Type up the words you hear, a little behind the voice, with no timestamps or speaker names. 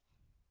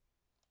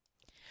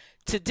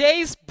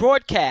Today's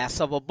broadcast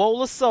of A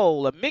Bowl of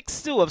Soul, a mixed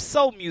stew of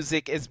soul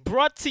music, is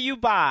brought to you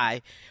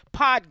by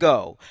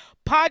Podgo.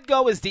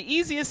 Podgo is the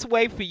easiest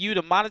way for you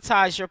to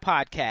monetize your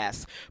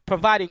podcast,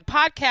 providing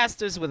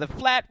podcasters with a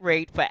flat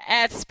rate for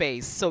ad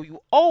space so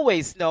you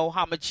always know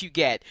how much you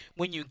get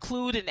when you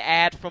include an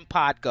ad from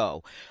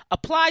Podgo.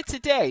 Apply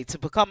today to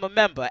become a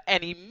member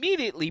and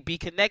immediately be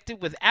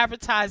connected with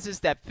advertisers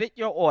that fit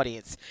your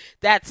audience.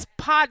 That's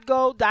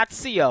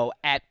podgo.co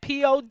at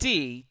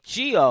podgo.co.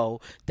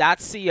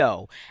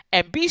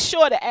 And be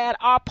sure to add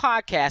our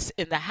podcast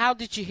in the How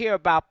Did You Hear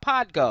About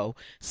Podgo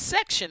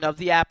section of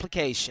the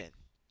application.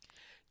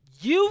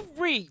 You've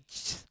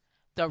reached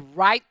the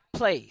right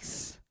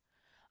place,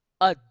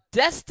 a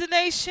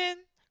destination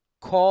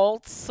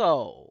called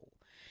soul.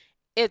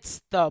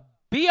 It's the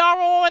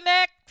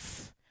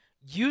BRONX.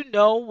 You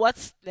know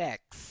what's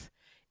next.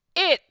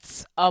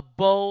 It's a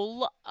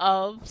bowl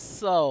of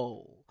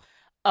soul,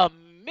 a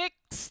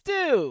mixed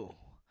stew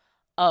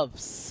of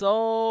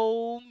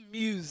soul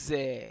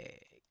music.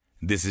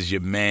 This is your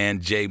man,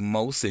 Jay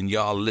Mose, and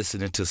y'all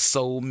listening to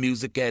soul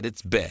music at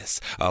its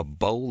best. A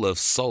bowl of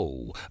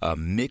soul, a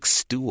mixed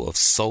stew of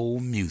soul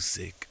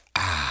music.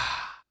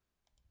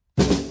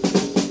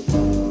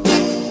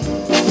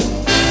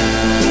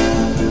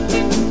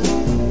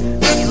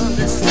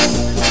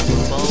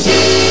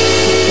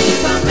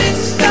 She's a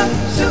mixed up,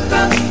 shook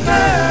up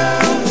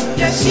girl.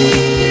 Yeah, she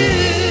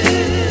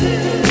is.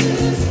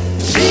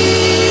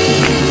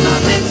 She's a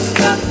mixed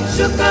up,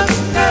 shook up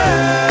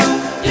girl.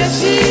 Yeah,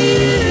 she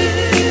is.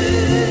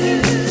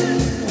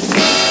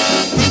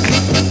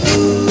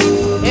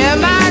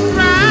 Am I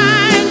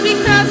crying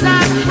because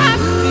I'm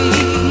happy?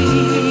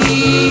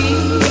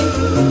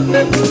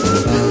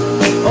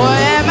 Or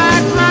am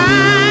I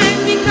crying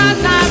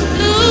because I'm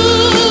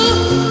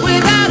blue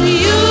without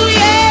you?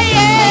 Yeah,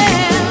 yeah.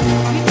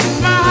 You took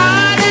my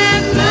heart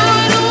and threw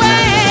it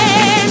away.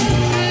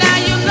 Now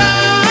you're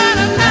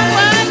gonna come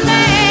one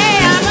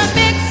day. I'm a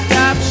mixed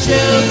up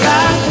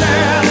sugar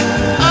girl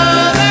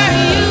over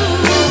you.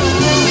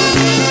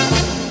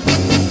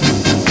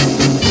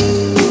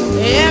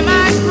 Am I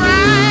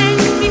crying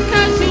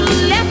because you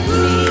left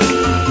me?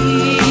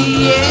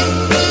 Yeah.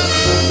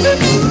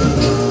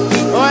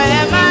 Or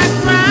am I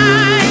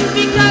crying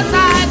because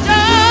I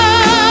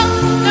don't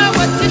know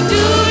what to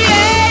do?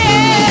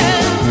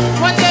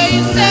 Yeah. One day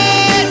you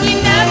said we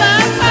never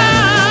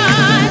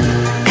part.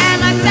 Am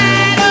I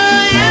sad or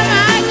am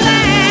I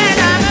glad?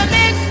 I'm a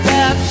mixed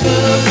up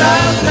sugar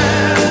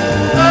girl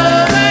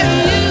over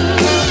you.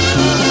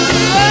 Oh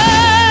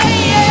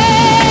yeah.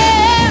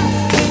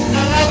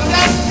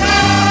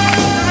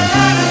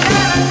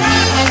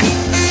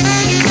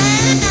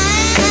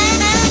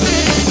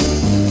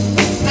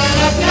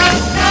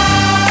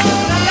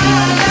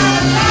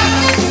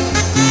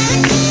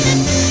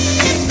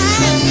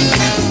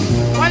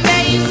 One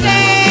day you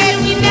said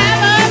we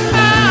never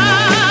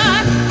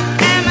part.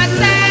 Am I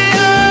sad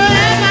or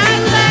am I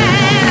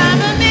glad?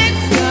 I'm a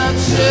mixed up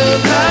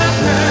sugar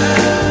girl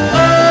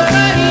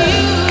over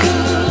you.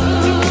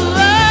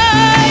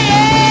 Oh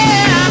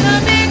yeah, I'm a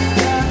mixed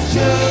up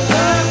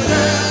sugar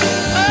girl.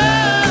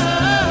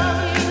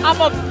 I'm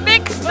a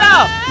mixed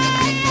up,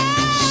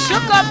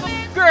 shook up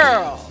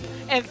girl,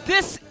 and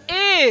this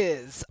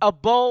is a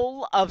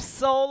bowl of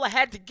soul. I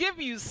had to give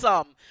you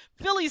some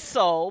Philly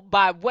soul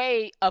by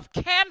way of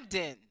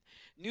Camden,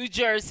 New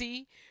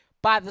Jersey,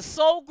 by the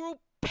soul group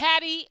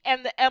Patty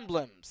and the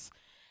Emblems.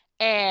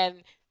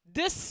 And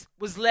this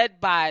was led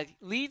by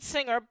lead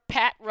singer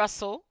Pat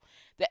Russell.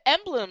 The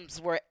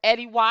Emblems were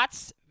Eddie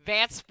Watts,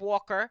 Vance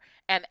Walker,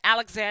 and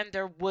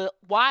Alexander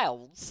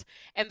Wilds.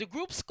 And the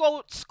group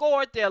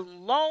scored their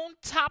lone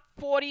top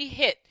 40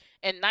 hit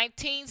in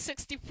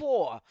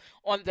 1964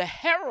 on the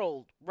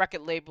Herald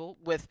record label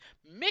with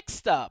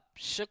Mixed Up,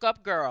 Shook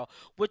Up Girl,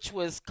 which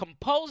was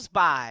composed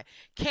by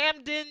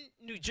Camden,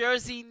 New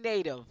Jersey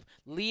native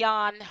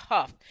Leon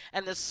Huff.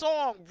 And the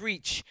song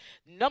reached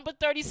number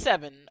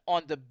 37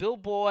 on the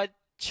Billboard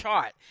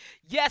chart.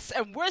 Yes,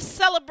 and we're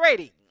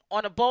celebrating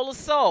on A Bowl of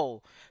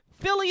Soul,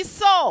 Philly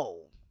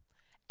Soul.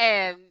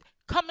 And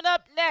coming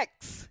up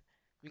next,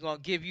 we're going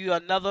to give you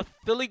another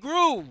Philly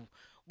groove.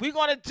 We're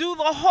going to do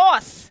the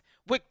horse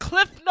with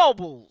Cliff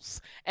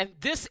Nobles. And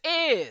this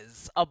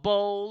is A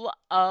Bowl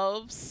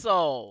of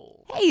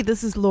Soul. Hey,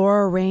 this is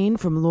Laura Rain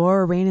from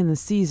Laura Rain and the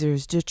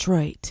Caesars,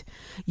 Detroit.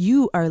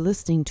 You are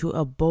listening to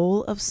A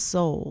Bowl of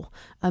Soul,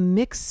 a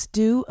mixed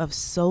stew of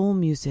soul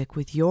music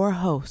with your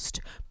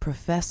host,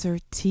 Professor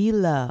T.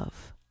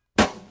 Love.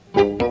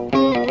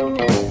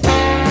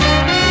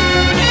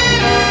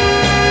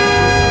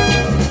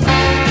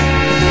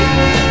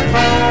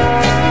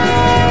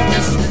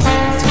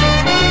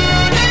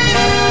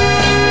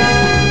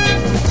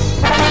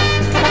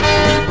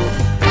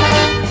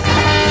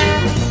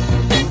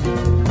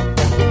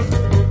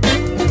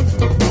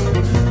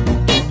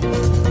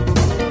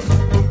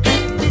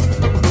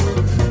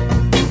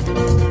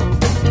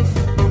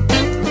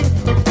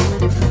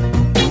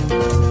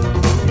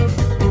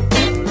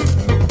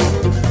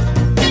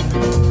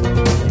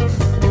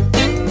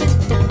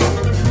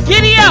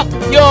 Giddy up,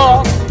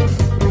 y'all.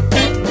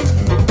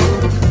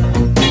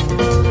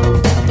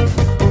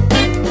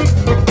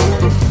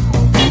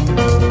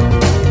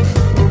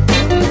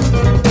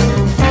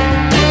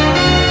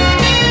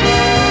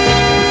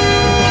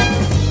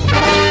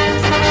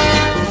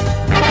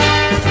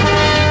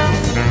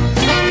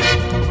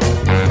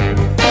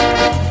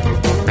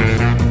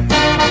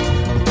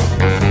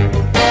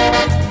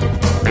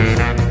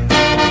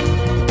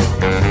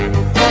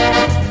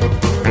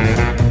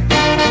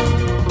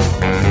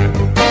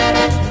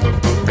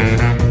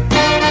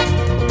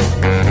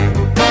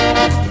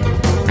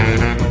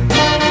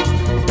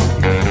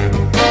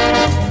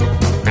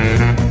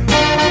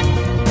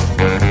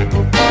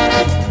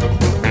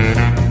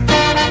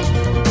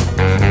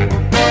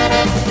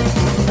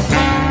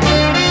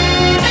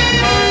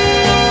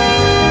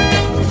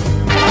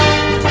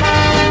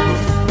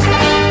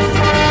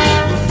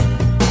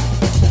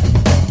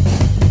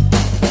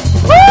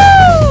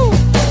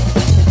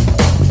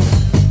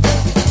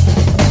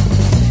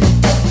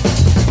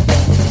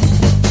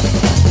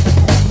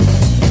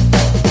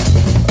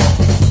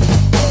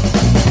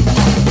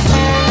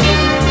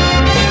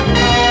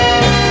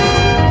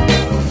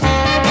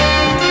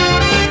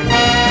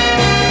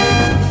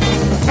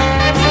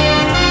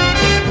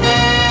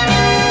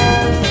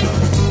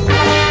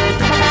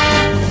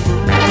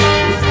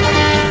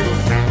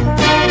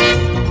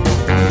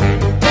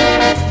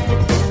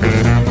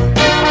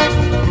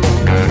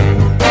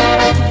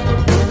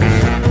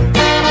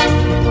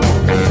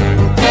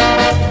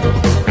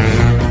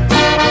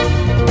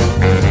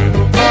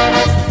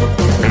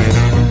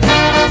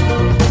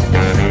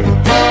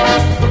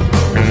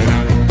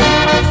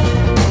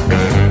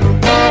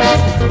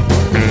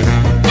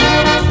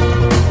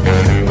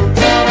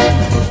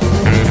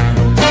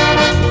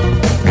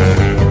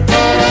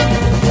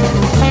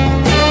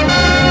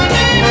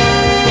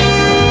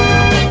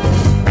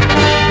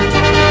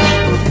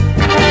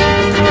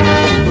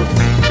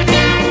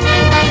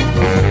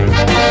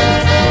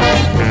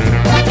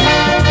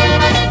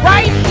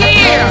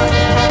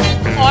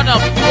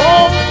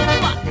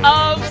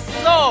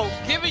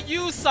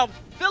 some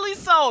Philly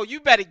soul. You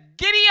better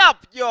giddy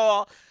up,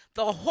 y'all.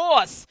 The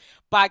Horse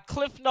by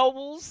Cliff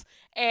Nobles.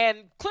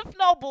 And Cliff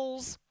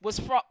Nobles was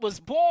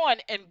born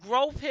in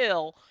Grove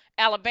Hill,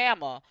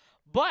 Alabama,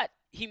 but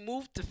he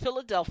moved to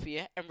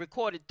Philadelphia and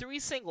recorded 3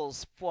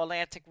 singles for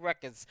Atlantic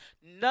Records,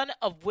 none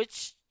of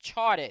which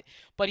charted.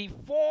 But he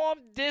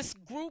formed this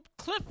group,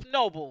 Cliff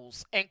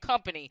Nobles and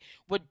Company,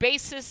 with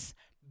bassist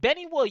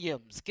Benny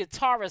Williams,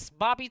 guitarist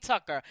Bobby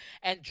Tucker,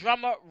 and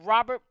drummer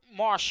Robert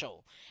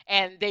Marshall.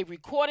 And they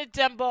recorded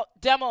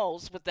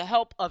demos with the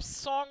help of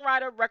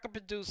songwriter, record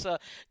producer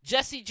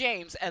Jesse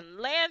James, and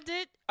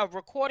landed a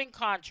recording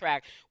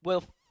contract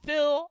with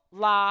Phil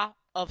La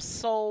of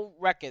Soul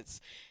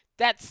Records.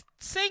 That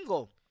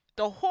single,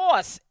 The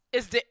Horse,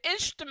 is the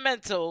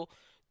instrumental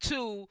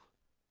to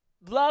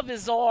Love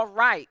Is All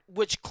Right,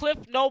 which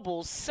Cliff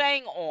Nobles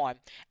sang on.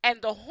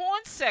 And the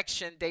horn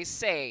section, they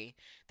say,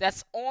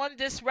 that's on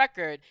this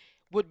record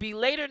would be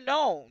later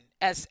known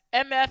as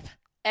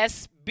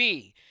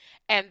MFSB.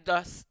 And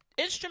the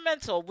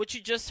instrumental, which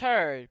you just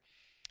heard,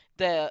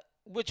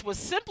 which was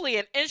simply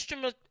an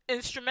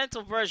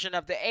instrumental version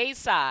of the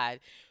A-side,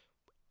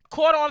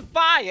 caught on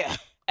fire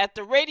at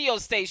the radio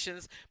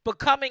stations,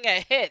 becoming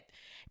a hit,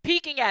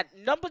 peaking at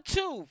number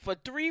 2 for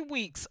 3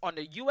 weeks on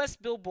the U.S.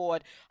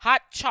 Billboard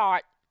Hot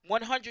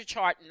 100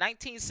 chart in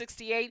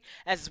 1968,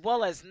 as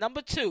well as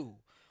number 2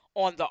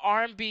 on the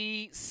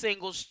R&B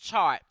singles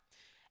chart.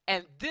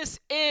 And this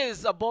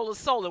is A Bowl of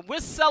Soul, and we're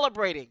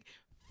celebrating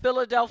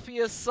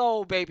Philadelphia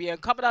soul, baby. And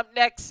coming up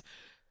next,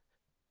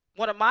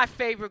 one of my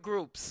favorite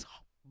groups,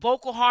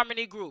 vocal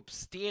harmony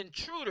groups, the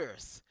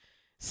Intruders,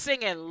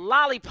 singing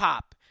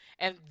Lollipop.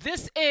 And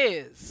this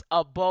is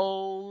A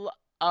Bowl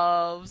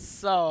of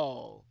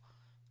Soul.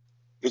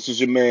 This is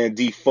your man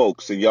D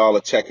Folks, and y'all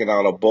are checking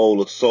out A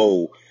Bowl of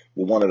Soul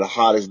with one of the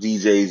hottest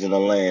DJs in the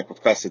land,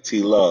 Professor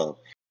T Love.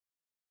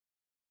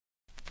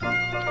 You're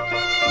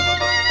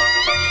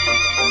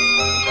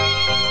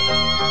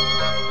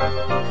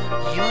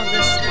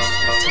listening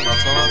to A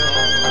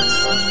Bowl of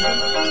Soul.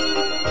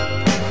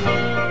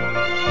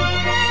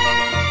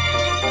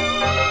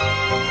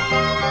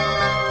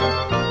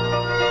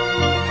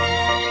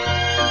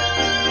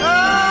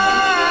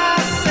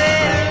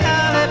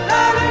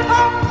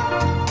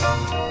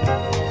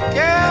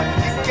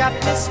 Got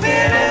me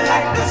spinning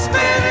like the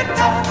spirit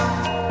top.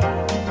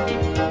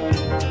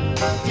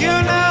 You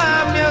know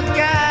I'm your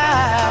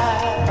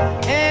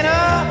guy, and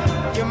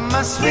you're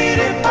my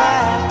sweetie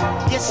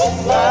pie. Yes,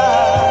 you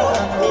are.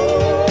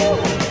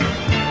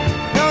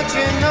 Don't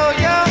you know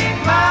you're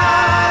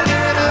my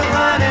little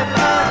honey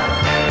bun?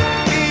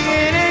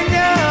 Being in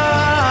your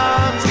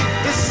arms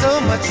is so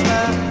much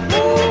fun.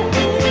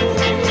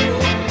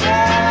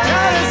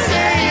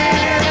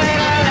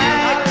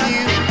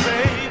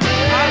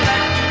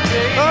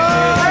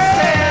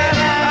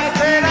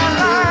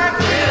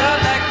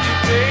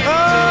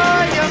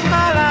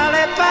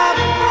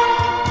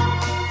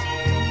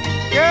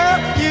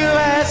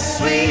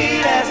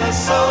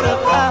 Soda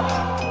pop.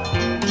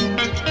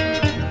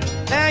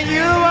 Now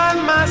you are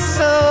my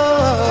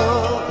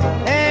soul,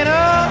 and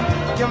oh,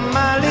 you're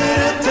my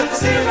little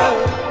Tootsie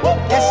Roll.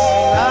 Yes, you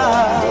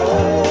are.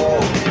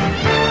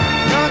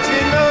 Don't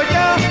you know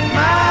you're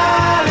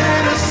my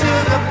little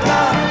sugar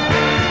plum?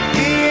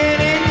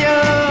 Being in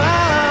your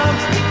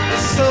arms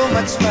is so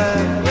much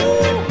fun.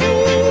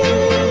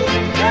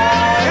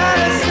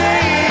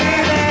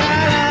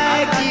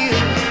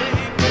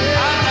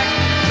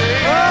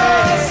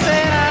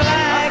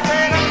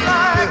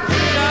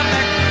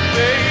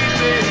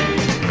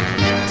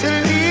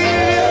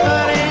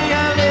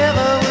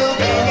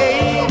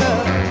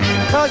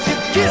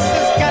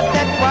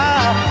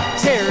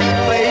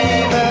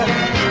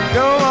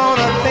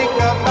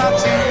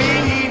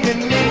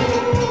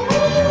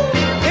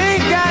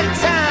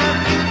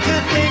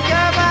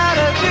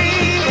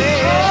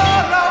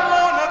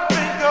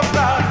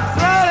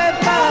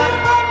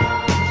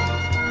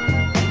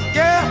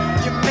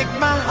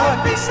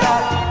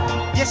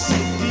 Yes, you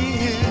do.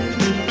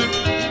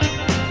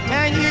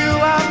 And you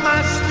are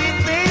my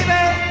sweet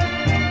baby,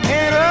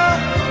 and oh,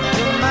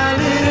 you're my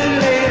little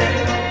lady.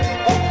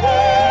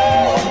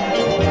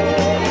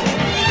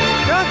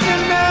 Don't you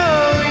know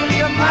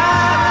you're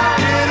my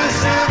little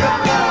sugar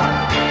plum?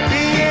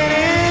 Being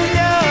in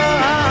your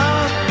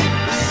arms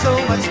is so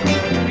much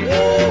fun.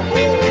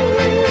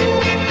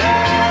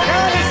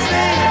 Gotta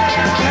say that I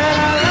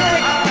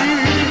like you.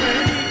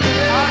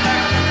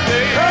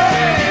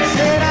 Oh,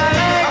 said I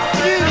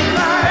like you.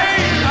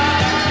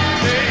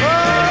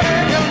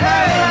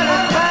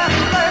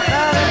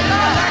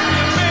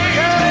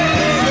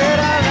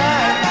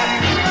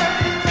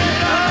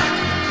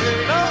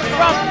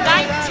 From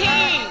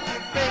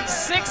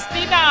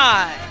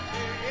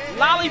 1969,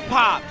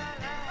 Lollipop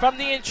from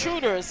the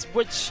Intruders,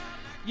 which,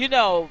 you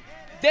know,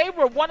 they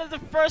were one of the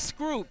first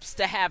groups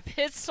to have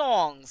hit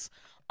songs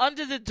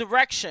under the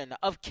direction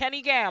of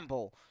Kenny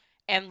Gamble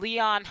and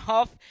Leon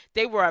Huff.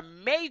 They were a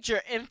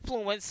major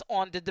influence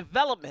on the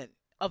development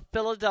of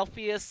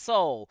Philadelphia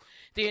soul.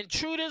 The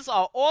Intruders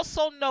are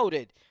also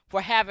noted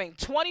for having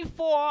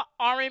 24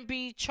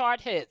 R&B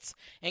chart hits,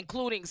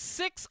 including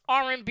 6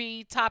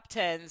 R&B top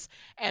 10s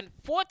and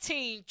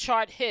 14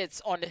 chart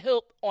hits on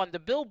the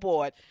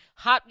Billboard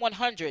Hot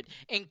 100,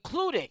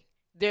 including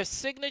their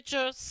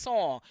signature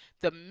song,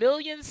 the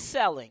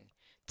million-selling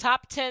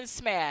top 10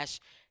 smash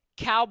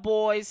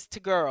Cowboys to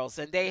Girls.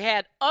 And they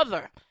had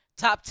other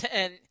top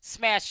 10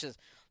 smashes.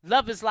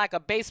 Love is Like a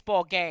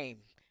Baseball Game,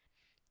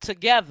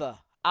 Together,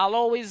 I'll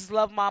Always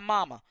Love My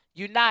Mama,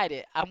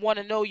 United, I Want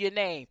to Know Your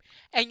Name.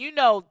 And you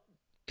know,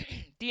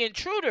 the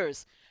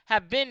Intruders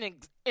have been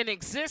in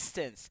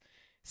existence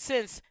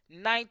since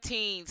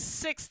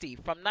 1960,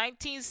 from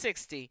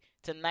 1960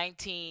 to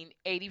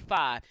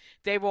 1985.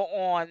 They were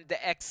on the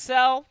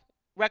Excel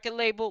record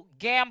label,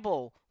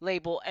 Gamble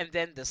label, and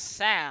then the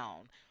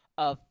Sound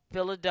of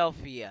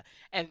Philadelphia.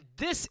 And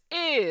this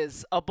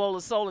is A Bowl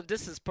of Soul, and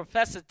this is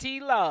Professor T.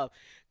 Love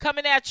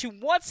coming at you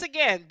once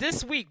again.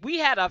 This week we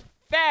had a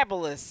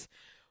fabulous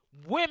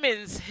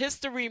Women's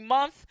History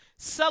Month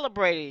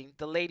celebrating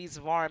the ladies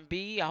of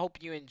R&B. I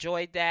hope you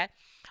enjoyed that.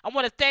 I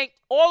want to thank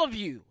all of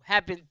you who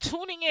have been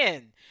tuning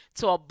in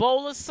to A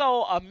Bowl of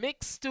Soul, a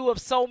mixed stew of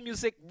soul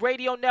music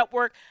radio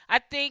network. I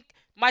think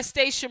my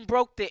station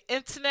broke the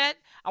internet.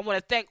 I want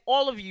to thank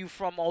all of you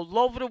from all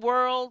over the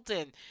world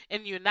and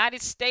in the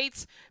United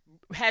States.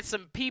 Had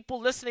some people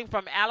listening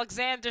from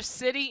Alexander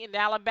City in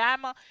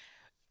Alabama,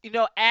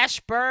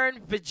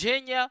 Ashburn,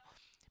 Virginia,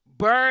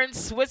 Bern,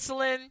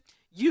 Switzerland,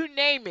 you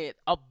name it.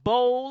 A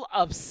Bowl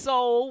of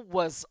Soul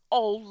was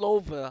all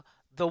over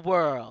the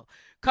world.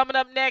 Coming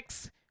up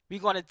next, we're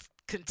going to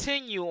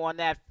continue on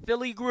that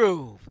Philly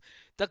groove.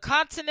 The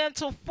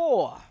Continental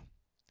 4,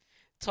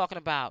 talking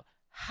about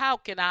How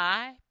Can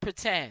I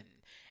Pretend?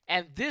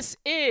 And this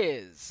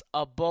is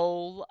A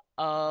Bowl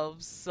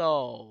of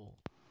Soul.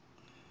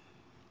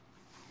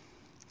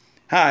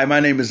 Hi, my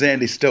name is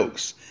Andy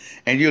Stokes,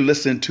 and you're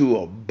listening to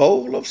A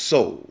Bowl of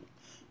Soul,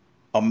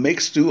 a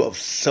mixed stew of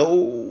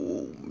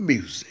soul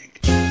music.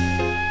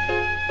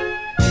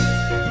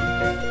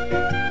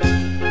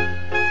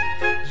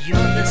 You're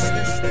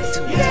listening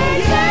to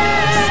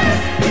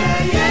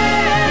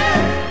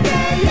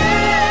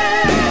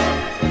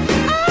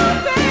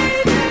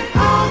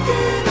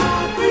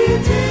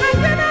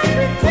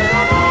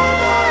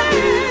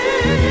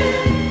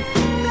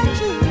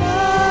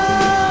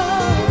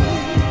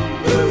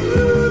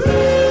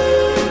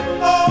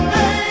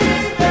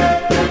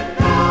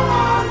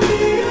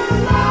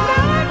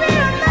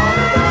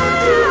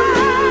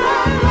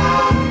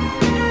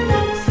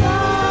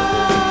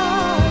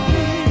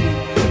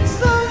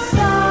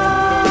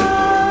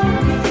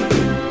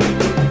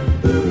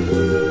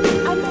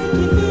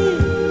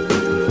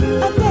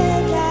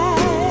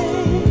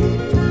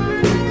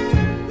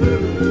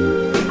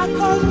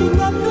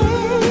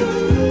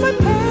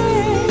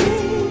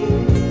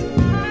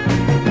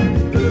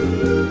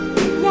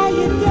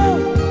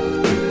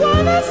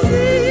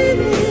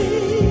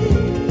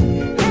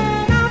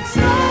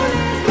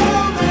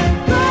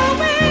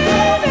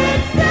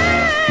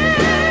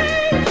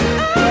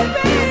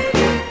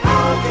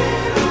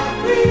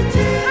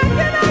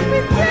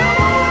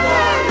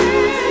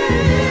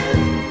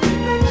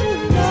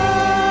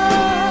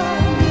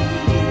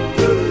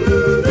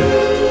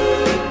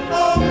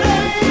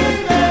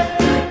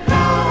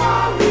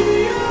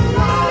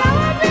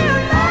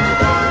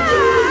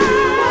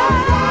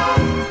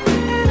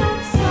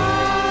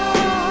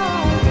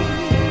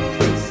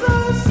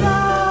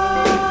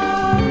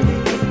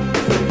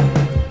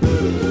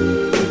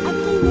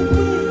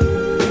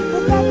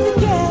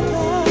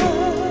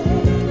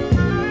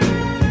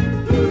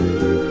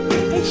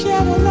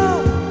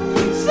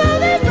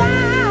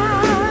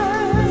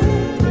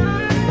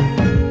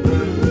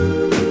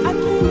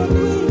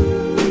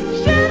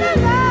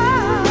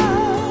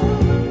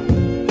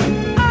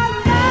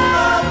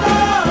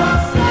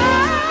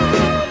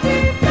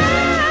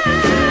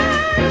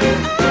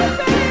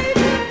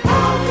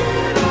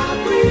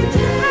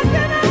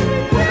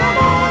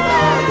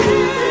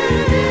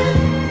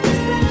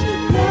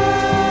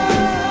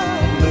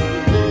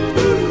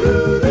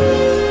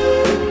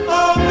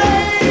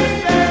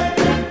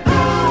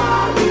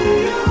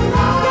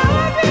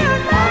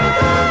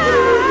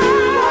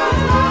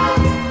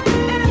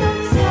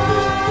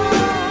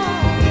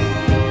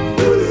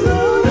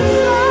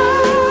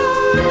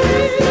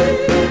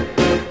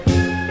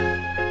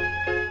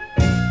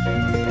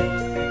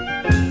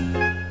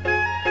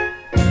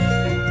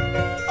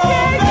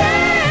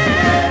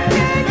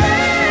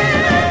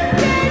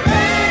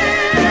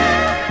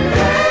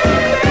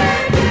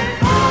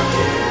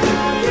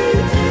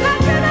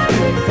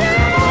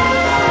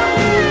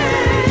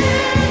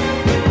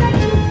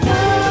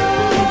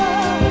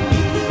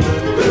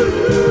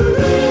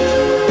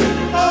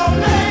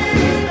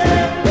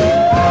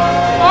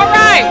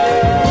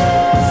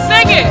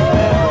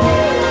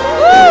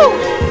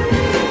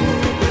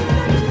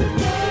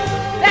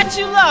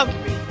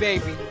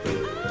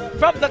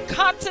From the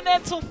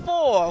Continental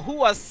 4,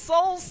 who are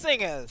soul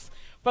singers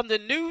from the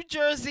New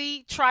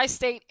Jersey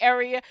tri-state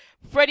area,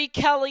 Freddie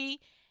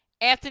Kelly,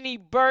 Anthony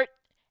Burt,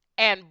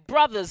 and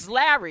brothers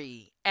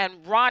Larry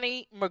and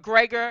Ronnie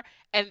McGregor,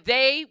 and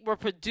they were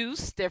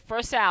produced, their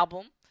first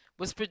album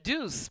was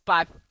produced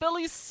by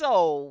Philly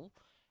Soul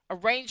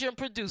arranger and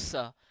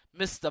producer,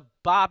 Mr.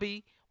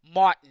 Bobby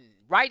Martin,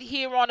 right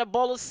here on A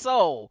Bowl of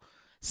Soul,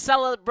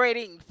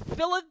 celebrating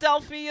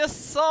Philadelphia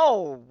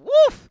soul.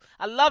 Woof!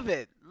 I love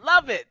it.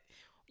 Love it.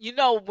 You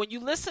know, when you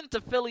listen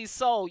to Philly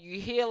soul, you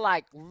hear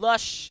like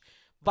lush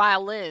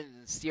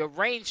violins, the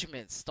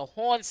arrangements, the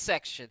horn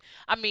section.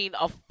 I mean,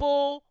 a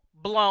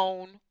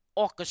full-blown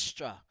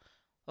orchestra.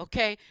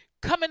 Okay?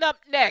 Coming up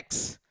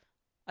next,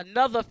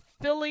 another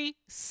Philly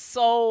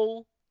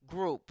soul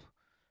group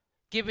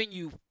giving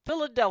you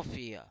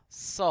Philadelphia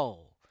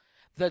soul,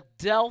 the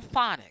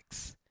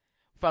Delfonics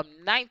from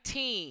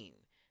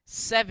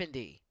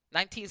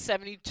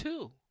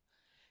 1972.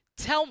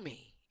 Tell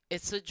me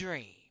it's a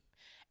dream.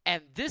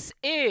 And this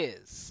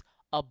is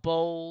A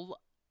Bowl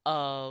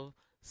of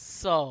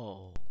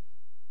Soul.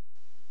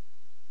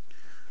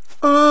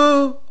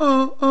 Oh,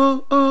 oh,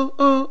 oh, oh,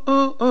 oh,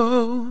 oh,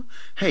 oh.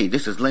 Hey,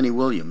 this is Lenny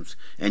Williams,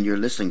 and you're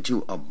listening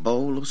to A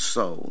Bowl of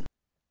Soul.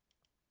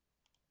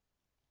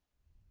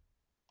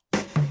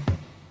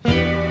 You're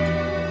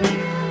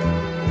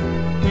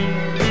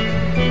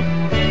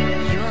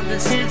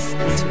listening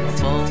to A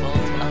Bowl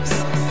of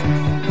Soul.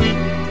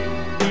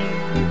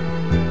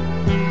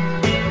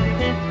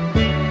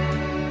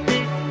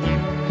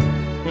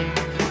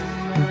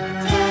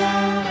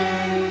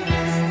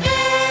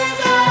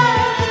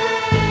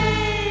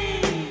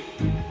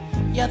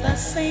 You're the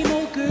same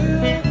old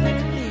girl that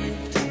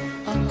lived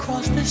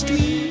across the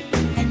street,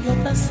 and you're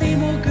the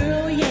same old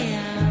girl,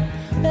 yeah,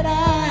 that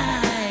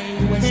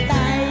I was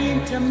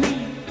dying to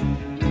meet.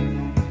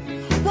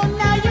 Well,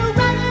 now you're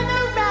running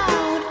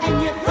around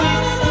and you're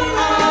thinking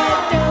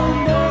I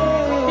don't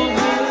know.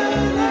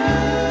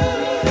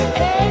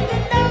 And you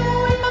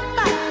know if I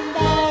find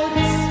out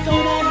it's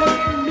gonna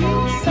hurt me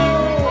so,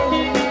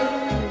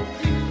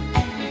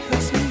 and it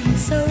hurts me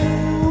so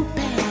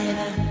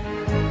bad.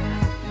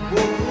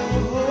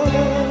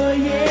 Oh,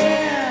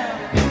 yeah.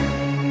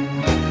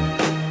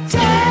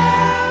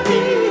 Tell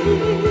me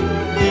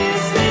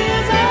this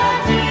is a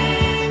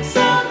dream.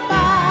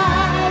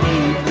 Somebody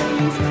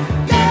please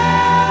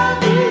tell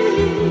me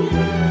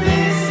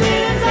this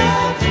is a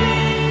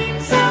dream.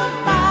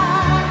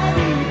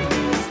 Somebody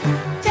please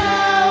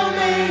tell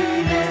me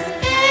this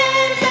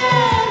is a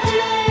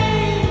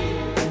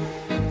dream.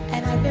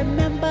 And I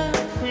remember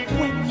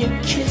when you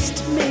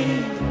kissed me.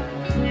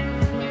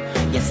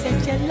 You said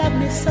you loved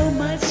me so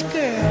much,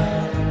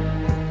 girl.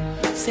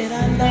 Said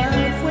our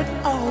love would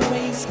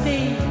always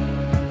be.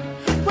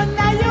 Well,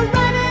 now you're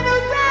running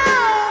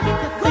around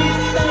with the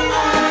things that I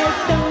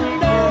don't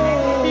know.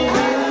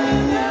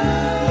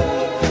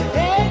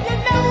 And you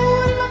know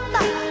if I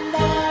find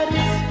out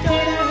it's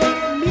gonna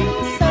hurt me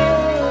so.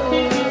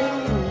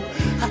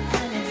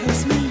 And it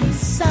hurts me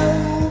so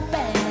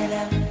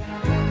bad.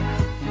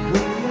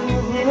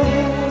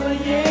 Oh,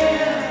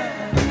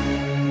 yeah.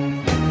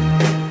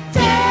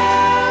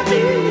 Tell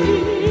me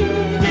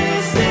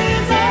this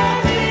is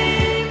a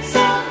dream.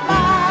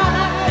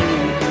 Somebody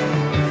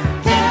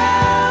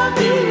tell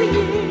me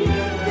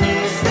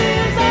this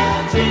is a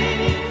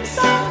dream.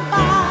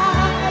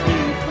 Somebody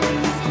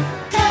please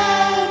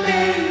tell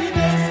me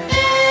this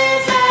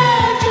is a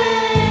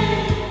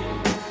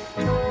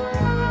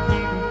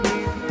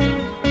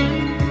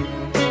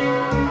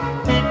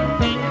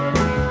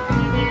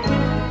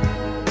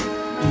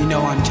You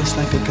know, I'm just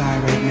like a guy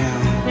right now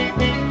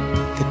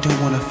that don't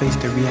want to face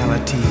the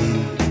reality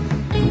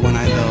of the one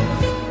I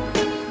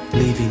love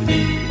leaving me.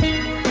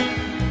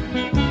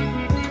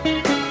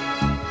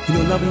 You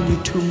know, loving you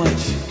too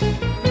much,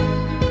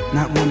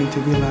 not wanting to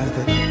realize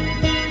that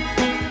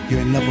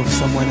you're in love with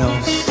someone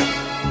else.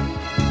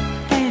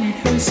 and it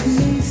hurts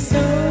me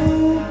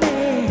so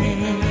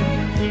bad.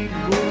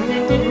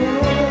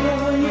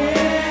 Oh,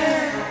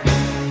 yeah.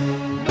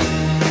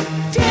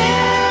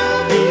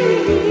 Tell me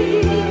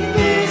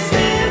this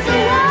is a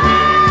lie.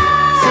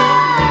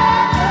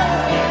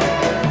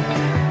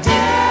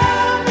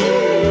 Tell me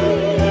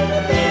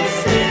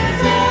this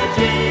is a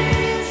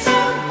dream.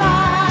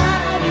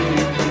 Somebody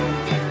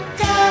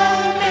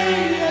tell me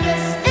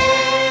this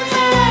is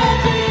a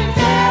dream.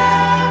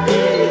 Tell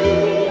me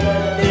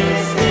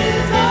this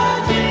is a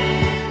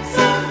dream.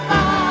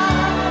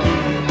 Somebody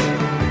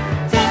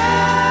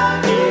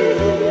tell me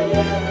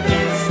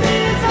this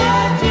is a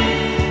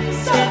dream.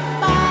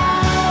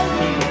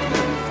 Somebody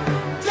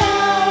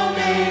tell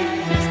me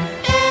this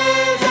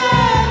is a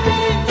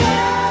dream.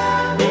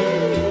 Tell me.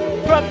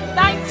 From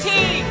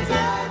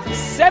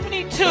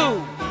 1972,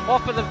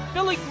 off of the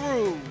Philly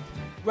Groove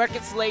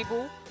Records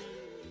label,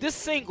 this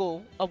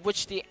single, of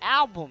which the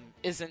album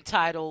is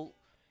entitled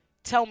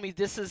Tell Me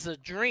This Is a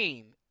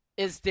Dream,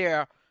 is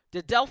the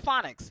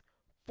Delfonics'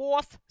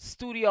 fourth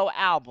studio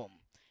album.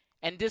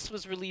 And this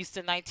was released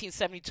in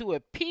 1972.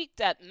 It peaked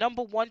at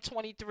number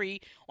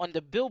 123 on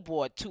the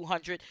Billboard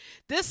 200.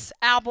 This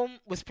album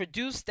was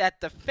produced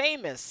at the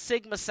famous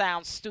Sigma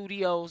Sound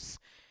Studios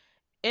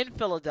in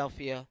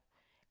Philadelphia,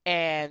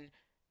 and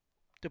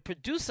The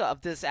producer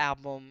of this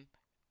album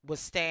was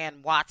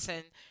Stan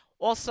Watson.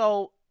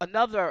 Also,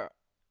 another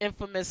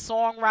infamous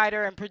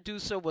songwriter and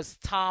producer was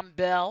Tom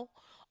Bell,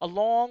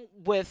 along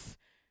with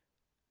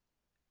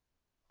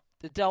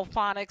the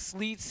Delfonics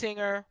lead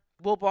singer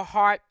Wilbur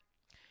Hart,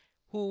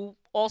 who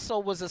also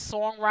was a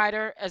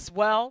songwriter as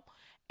well.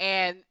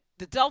 And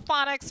the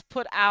Delfonics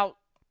put out,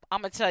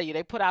 I'm going to tell you,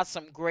 they put out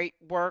some great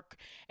work.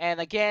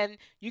 And again,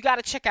 you got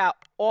to check out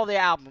all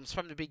their albums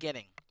from the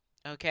beginning,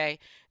 okay?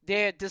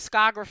 Their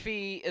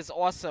discography is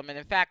awesome. And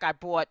in fact, I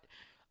bought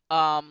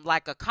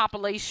like a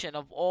compilation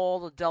of all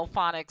the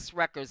Delfonics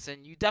records,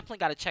 and you definitely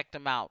got to check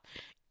them out.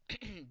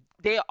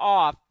 They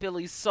are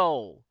Philly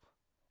soul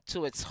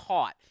to its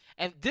heart.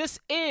 And this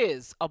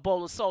is A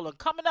Bowl of Soul. And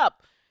coming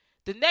up,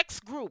 the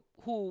next group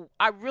who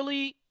I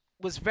really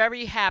was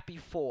very happy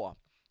for,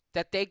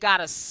 that they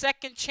got a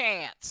second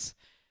chance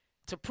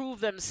to prove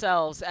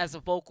themselves as a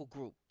vocal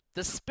group.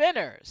 The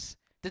Spinners,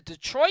 the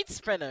Detroit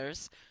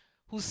Spinners,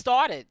 who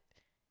started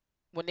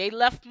when they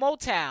left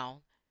Motown,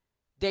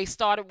 they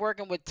started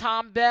working with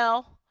Tom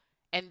Bell,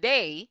 and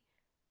they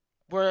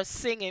were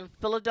singing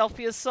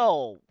Philadelphia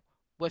Soul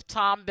with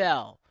Tom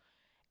Bell.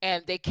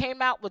 And they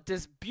came out with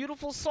this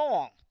beautiful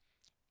song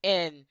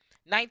in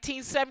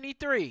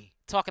 1973,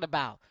 talking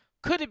about,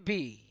 could it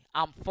be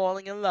I'm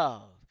falling in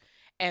love?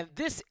 And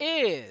this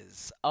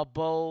is A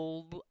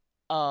Bowl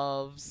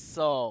of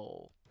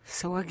Soul.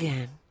 So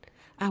again,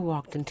 I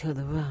walked into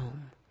the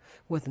room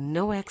with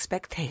no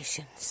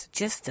expectations,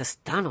 just to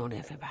stun on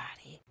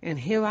everybody. And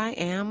here I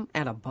am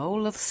at A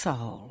Bowl of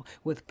Soul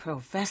with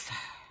Professor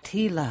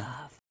T.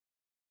 Love.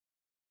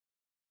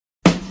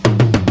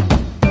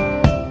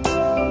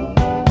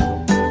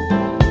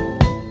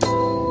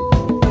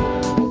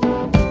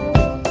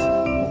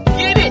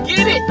 Get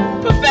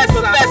it,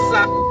 Professor.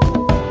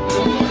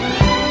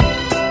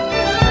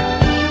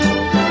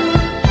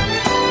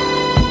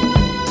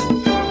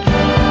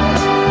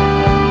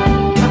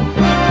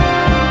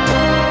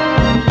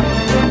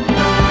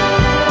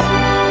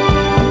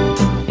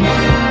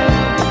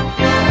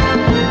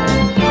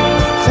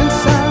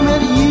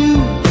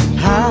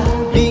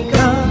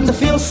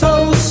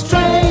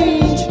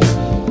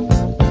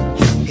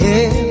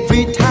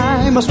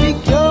 I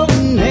speak your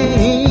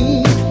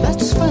name.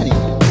 That's funny.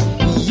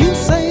 You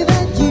say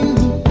that you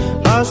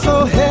are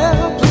so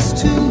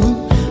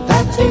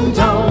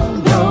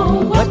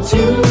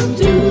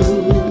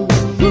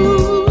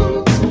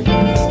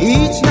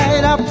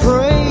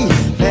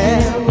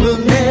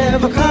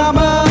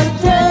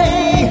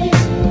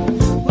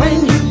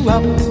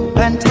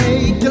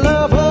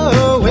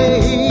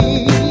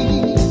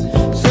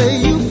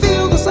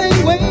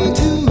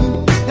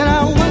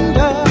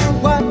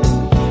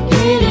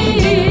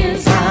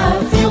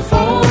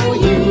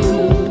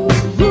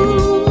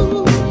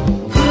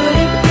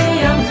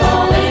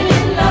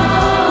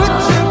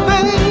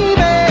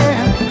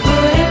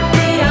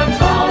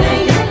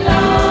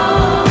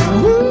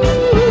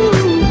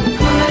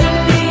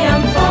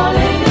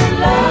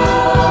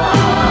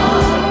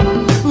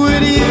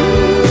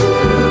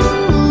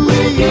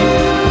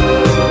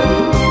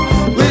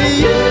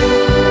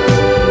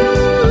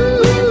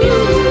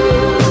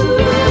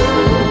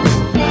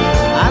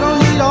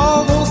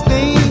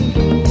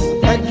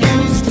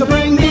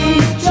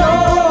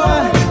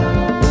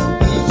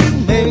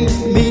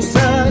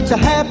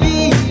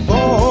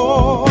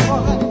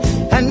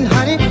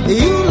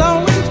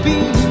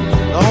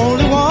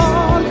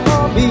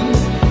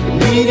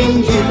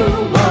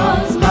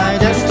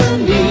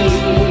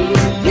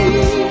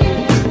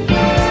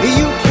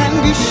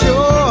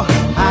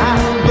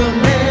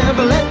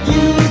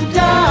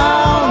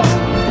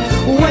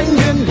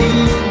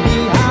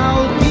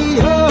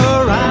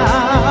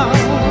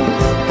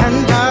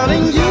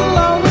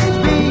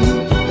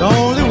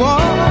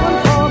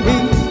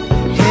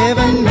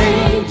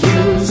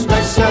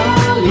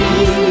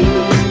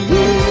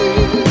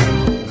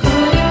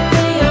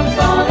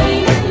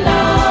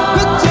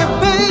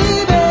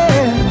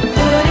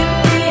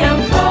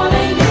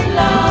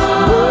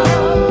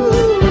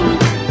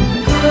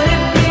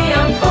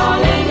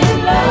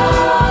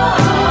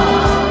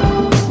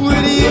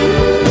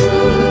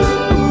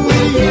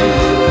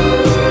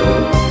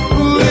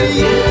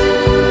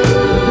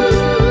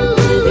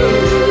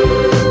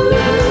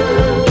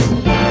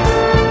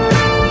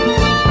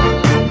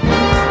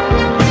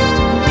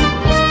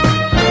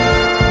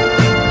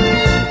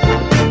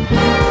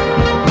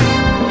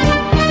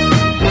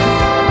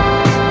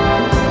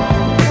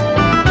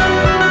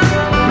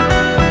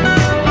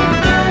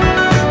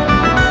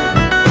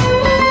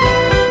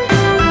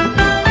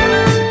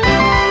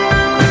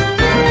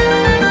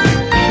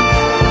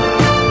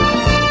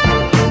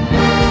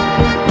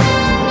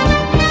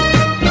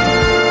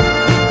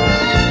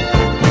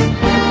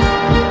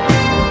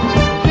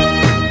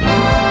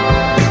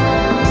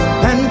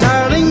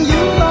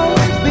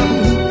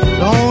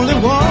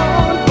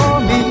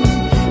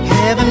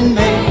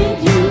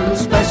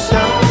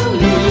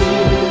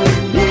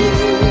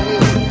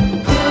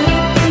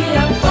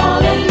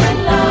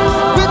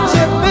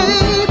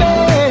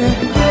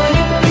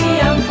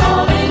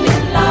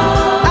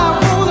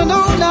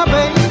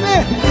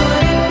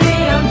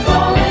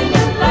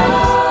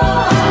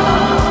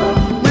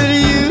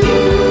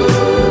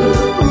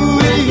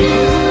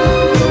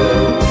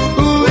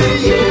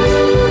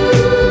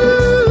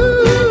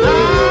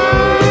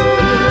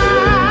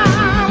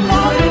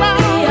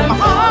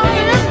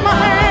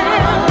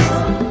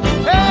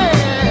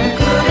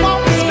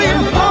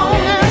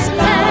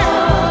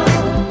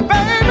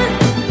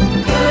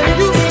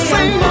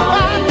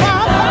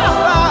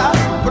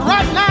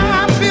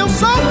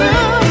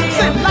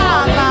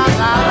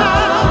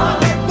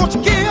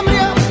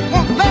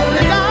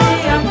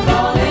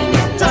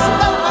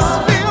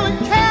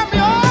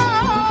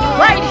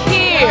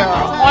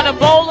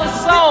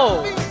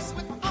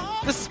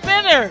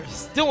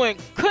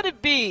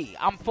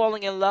I'm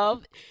Falling in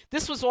Love.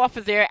 This was off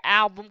of their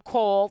album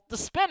called The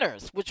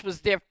Spinners, which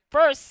was their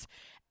first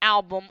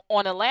album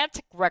on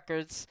Atlantic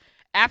Records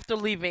after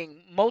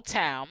leaving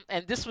Motown.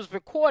 And this was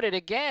recorded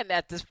again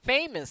at the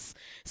famous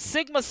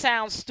Sigma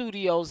Sound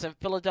Studios in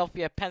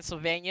Philadelphia,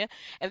 Pennsylvania.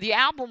 And the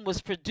album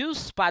was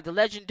produced by the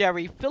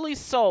legendary Philly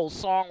soul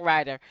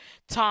songwriter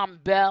Tom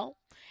Bell.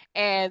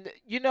 And,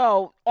 you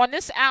know, on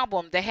this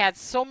album, they had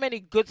so many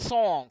good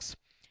songs,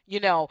 you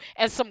know,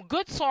 and some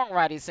good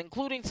songwriters,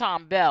 including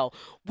Tom Bell.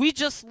 We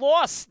just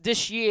lost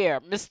this year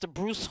Mr.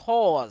 Bruce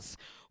Hawes,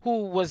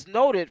 who was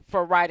noted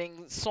for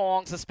writing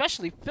songs,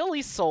 especially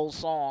Philly soul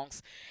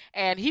songs.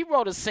 And he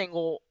wrote a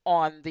single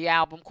on the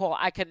album called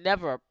I Can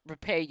Never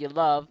Repay Your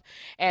Love.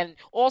 And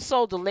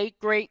also the late,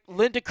 great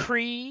Linda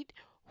Creed,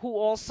 who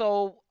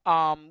also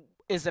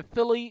is a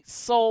Philly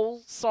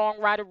soul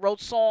songwriter, wrote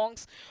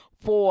songs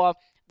for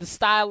the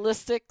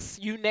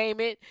Stylistics, you name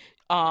it.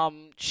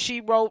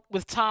 She wrote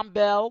with Tom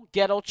Bell,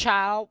 Ghetto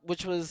Child,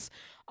 which was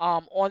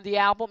on the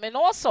album. And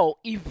also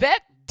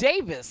Yvette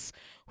Davis,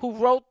 who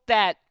wrote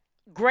that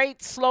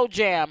great slow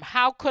jam,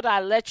 How Could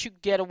I Let You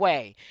Get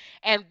Away?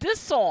 And this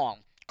song,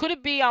 Could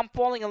It Be I'm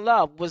Falling in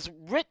Love, was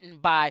written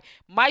by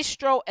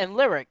maestro and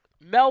lyric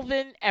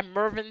Melvin and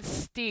Mervyn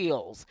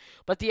Steels.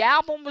 But the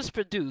album was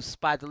produced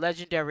by the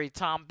legendary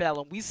Tom Bell,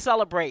 and we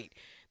celebrate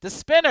the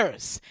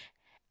Spinners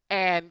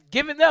and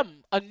giving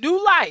them a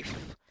new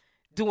life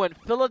doing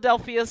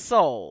Philadelphia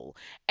soul.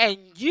 And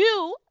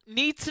you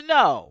need to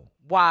know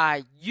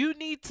why you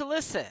need to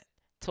listen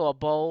to A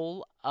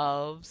Bowl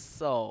of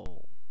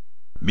Soul.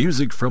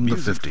 Music from the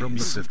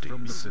 50s,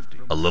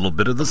 a little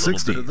bit of the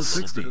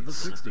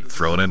 60s,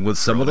 thrown in with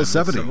some of the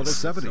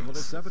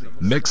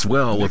 70s, mix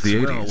well with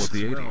the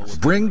 80s,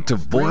 bring to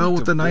boil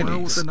with the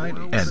 90s,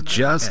 and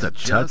just a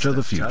touch of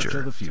the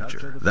future.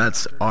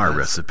 That's our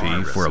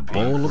recipe for a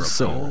bowl of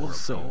soul.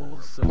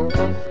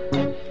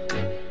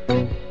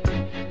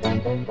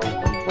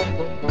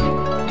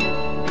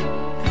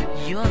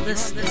 You're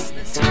listening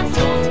to A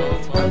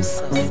Bowl of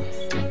Soul.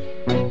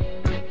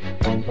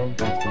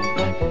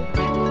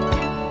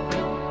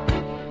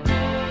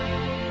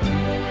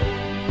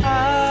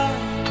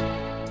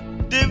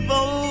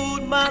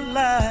 Devote my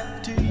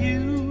life to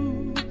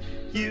you.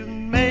 You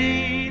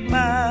made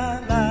my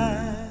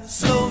life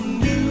so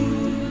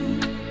new,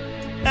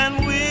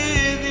 and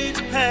with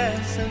each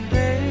passing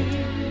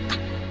day,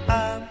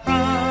 I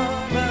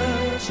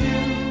promise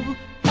you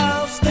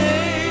I'll stay.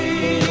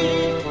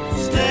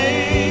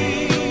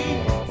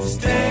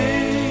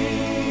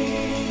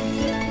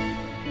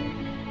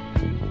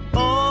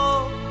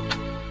 All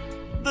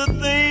the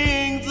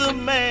things a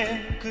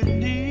man could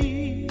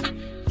need,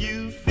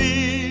 you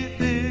fit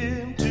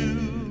them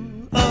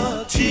to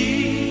a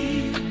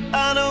T.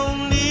 I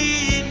don't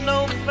need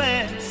no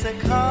fancy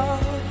car.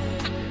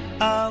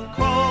 I'll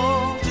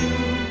crawl to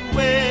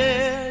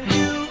where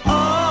you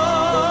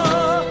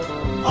are.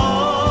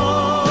 Tell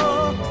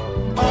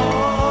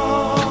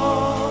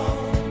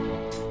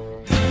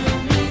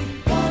me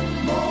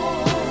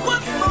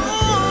what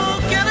more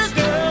can a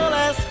girl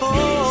ask for?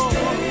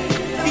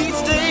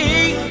 Each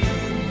day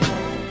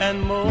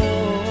and more.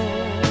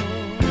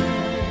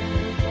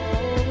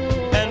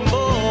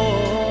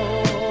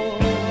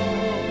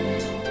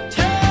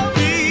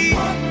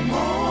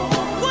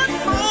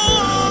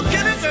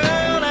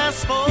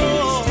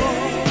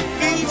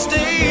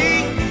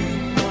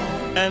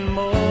 And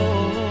more,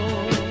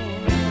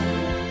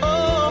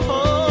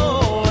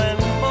 oh, and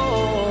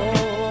more.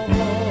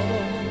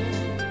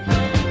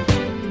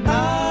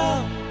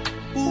 I'll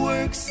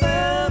work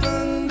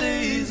 7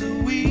 days a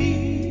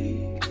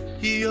week.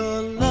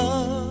 Your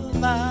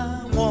love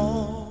I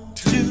want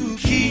to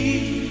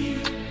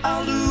keep.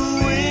 I'll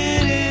do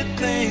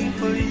anything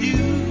for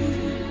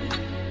you.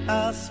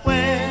 I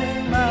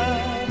swear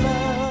my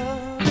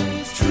love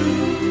is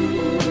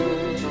true,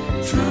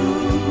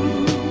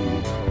 true,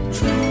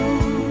 true.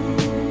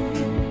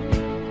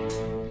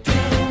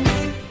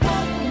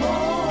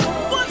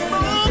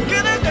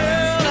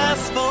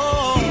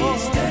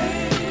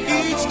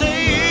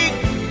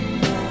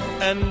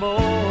 And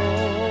more,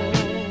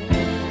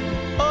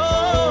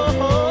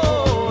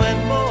 oh,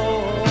 and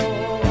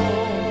more.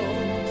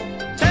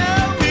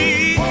 Tell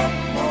me what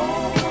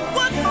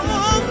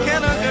more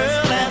can a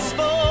girl ask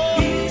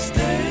for?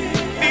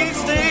 Each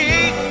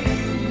day,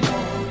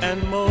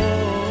 and more,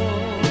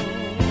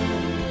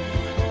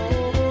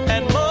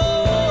 and more.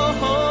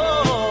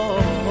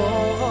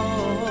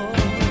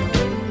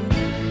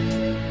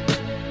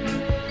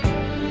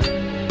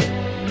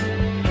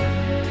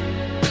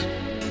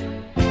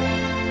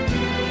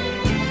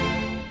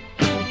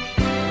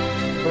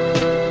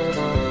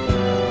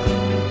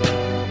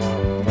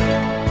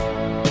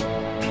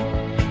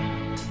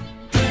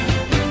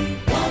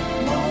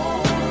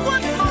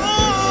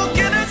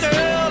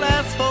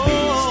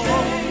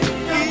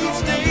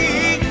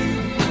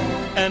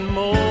 And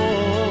more,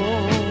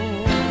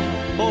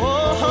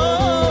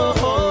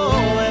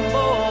 oh, and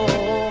more.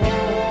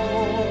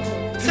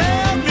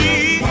 Tell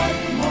me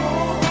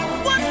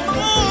what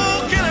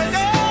more can a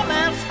girl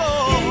ask for?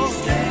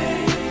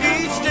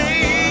 Each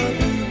day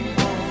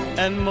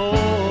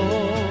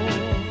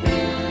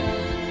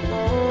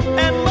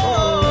and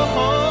more.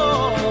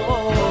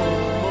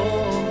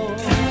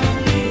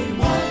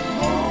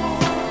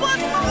 What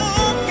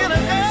more can I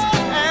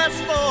ask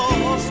for?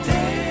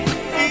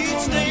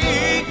 Each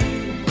day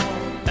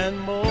and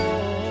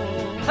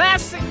more.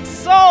 Classic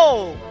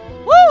soul.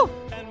 Woo!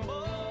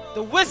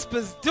 The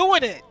Whispers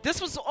doing it.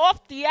 This was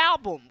off the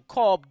album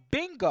called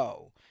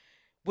Bingo,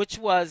 which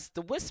was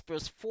the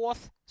Whispers'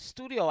 fourth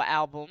studio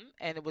album,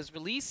 and it was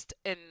released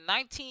in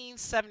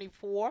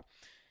 1974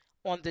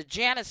 on the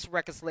Janus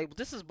Records label.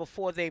 This is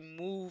before they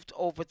moved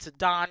over to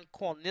Don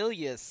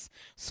Cornelius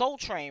Soul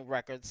Train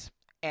Records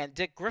and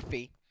Dick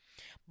Griffey.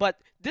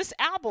 But this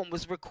album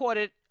was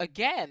recorded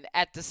again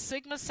at the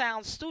Sigma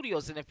Sound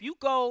Studios, and if you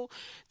go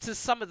to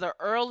some of the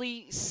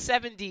early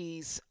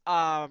 70s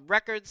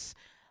records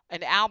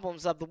and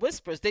albums of the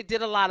Whispers, they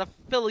did a lot of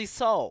Philly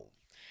soul.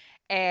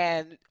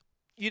 And,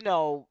 you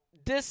know,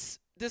 this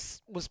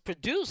was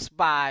produced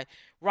by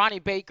Ronnie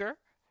Baker,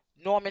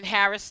 Norman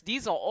Harris.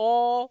 These are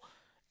all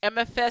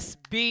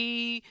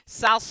MFSB,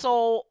 South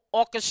Soul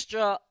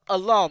Orchestra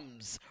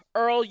alums.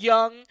 Earl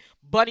Young,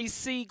 Bunny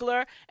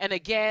Siegler, and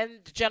again,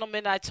 the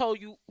gentleman I told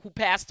you who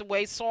passed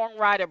away,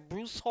 songwriter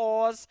Bruce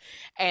Hawes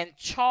and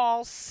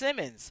Charles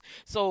Simmons.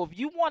 So if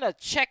you want to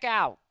check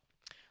out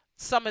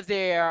some of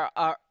their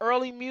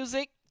early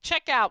music,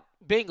 check out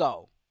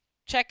Bingo.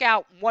 Check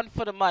out One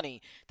for the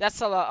Money. That's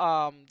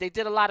they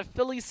did a lot of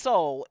Philly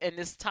soul in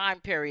this time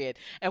period,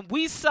 and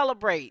we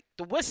celebrate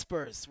the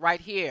Whispers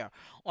right here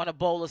on A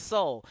Bowl of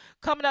Soul.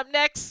 Coming up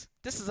next,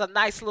 this is a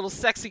nice little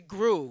sexy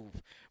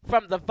groove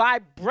from the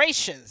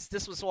Vibrations.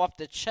 This was off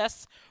the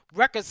Chess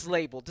Records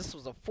label. This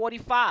was a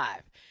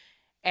 45,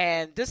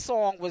 and this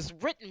song was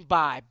written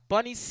by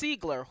Bunny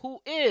Siegler, who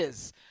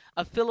is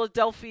a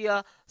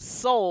Philadelphia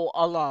soul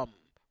alum.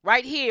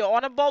 Right here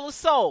on A Bowl of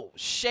Soul,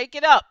 Shake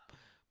It Up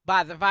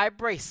by the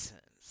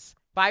Vibrations.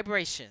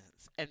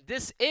 And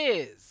this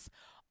is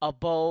A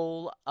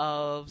Bowl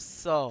of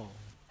Soul.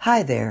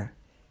 Hi there,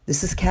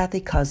 this is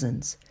Kathy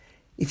Cousins.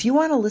 If you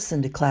want to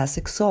listen to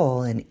classic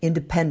soul and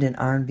independent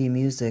R&B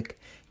music,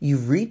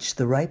 you've reached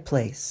the right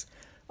place.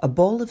 A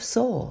Bowl of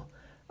Soul,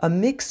 a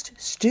mixed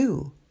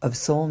stew of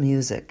soul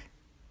music.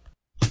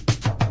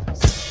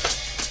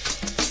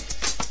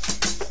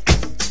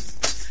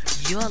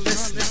 You're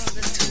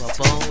listening to A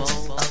Bowl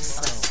of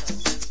Soul.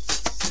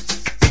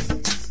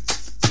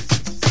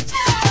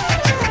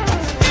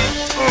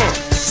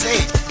 Say,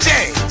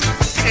 Jay,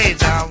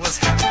 Paige, I was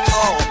having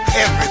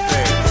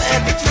everything. Man,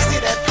 did you see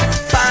that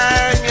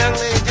fine young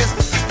lady just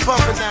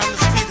bumping down the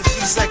street a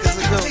few seconds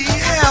ago?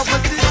 Yeah,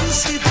 but did you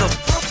see the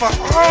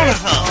bumper on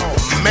her?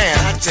 Oh, man,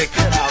 I checked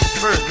that out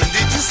first. But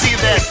did you see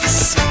that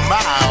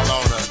smile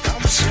on her?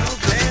 I'm sure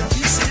glad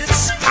you said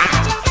smile.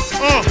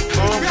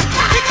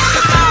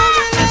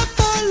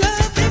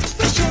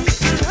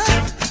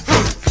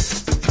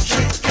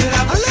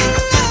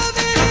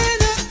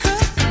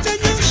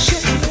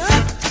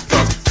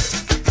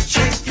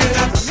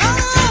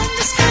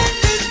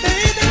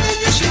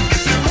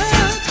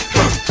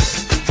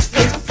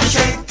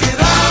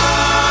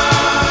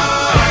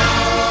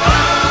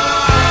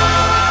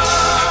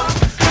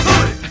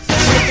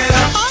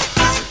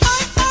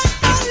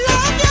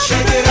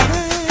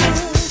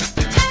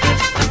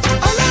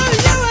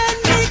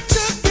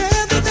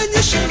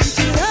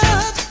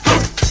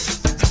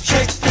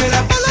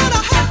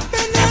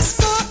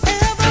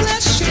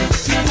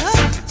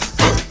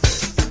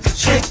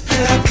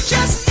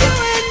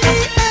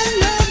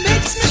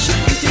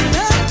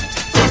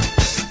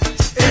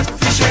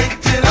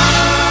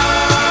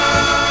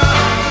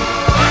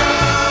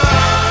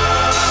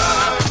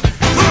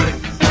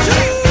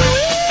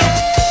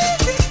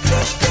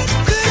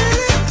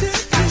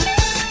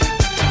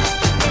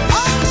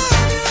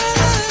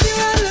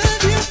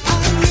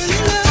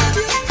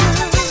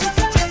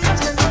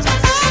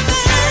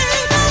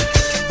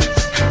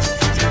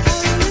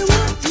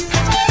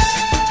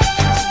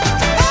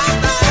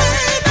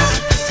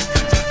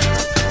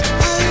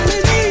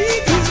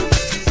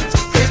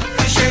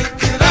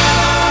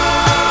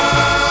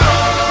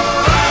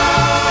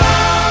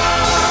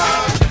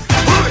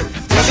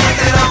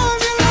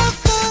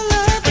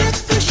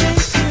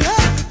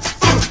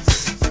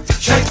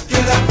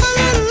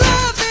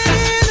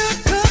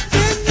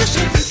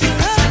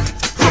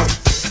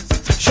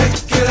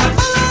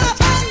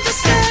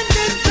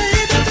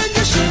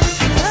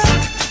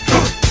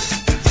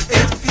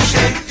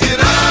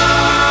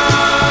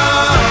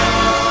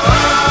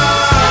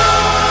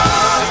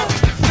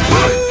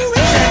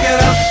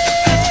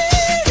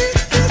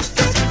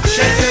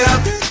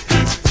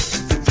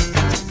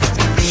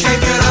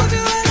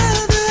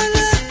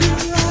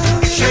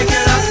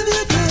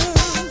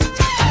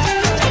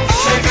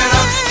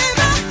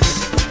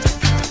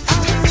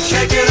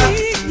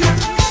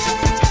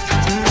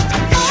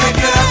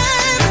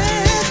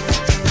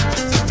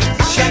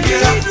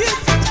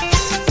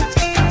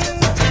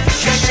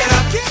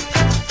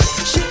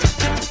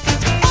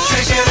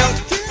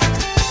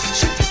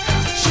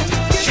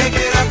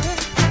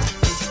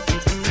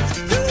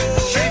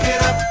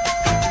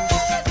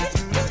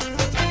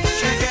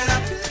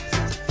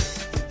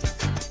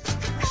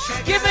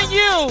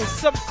 you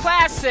some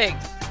classic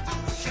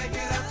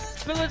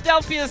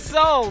Philadelphia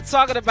soul,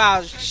 talking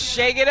about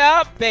Shake It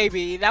Up,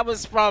 baby. That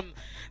was from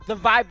the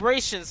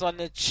Vibrations on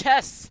the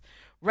Chess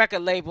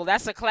record label.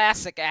 That's a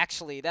classic,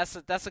 actually. That's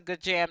a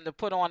good jam to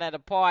put on at a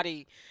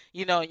party,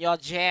 you know, and y'all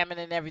jamming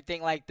and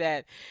everything like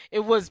that. It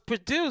was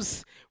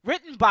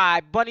written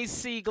by Bunny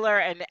Siegler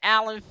and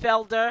Alan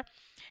Felder,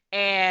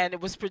 and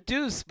it was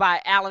produced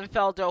by Alan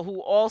Felder,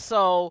 who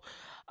also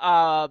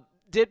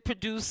did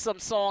produce some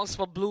songs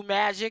for Blue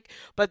Magic,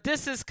 but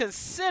this is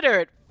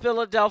considered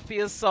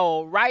Philadelphia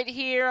soul. Right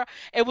here,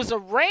 it was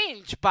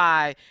arranged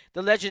by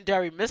the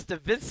legendary Mr.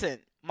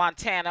 Vincent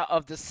Montana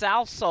of the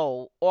South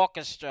Soul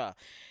Orchestra,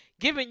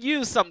 giving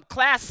you some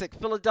classic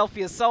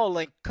Philadelphia soul.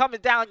 And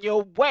coming down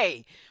your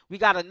way, we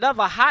got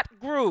another hot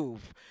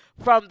groove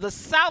from the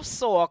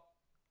Southshore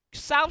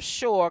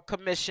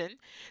Commission.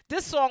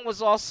 This song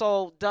was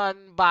also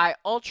done by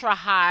Ultra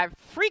High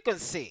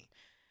Frequency.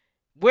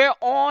 We're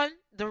on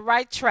the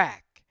right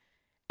track,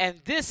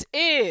 and this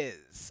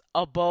is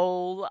A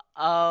Bowl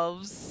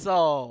of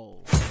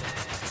Soul.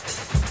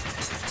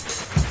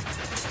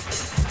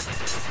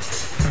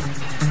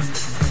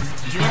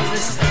 You're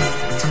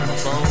listening to A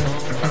Bowl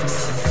of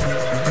Soul.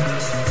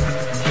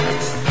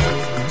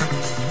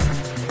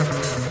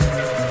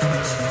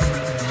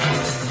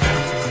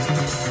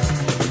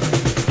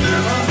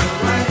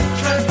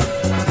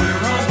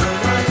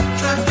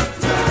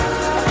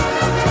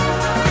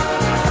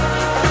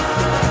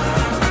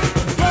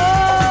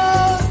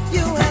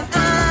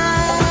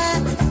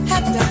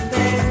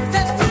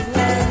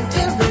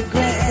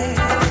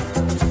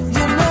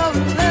 You know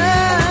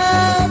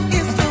love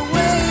is the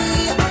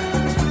way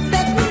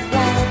that we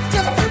want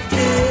to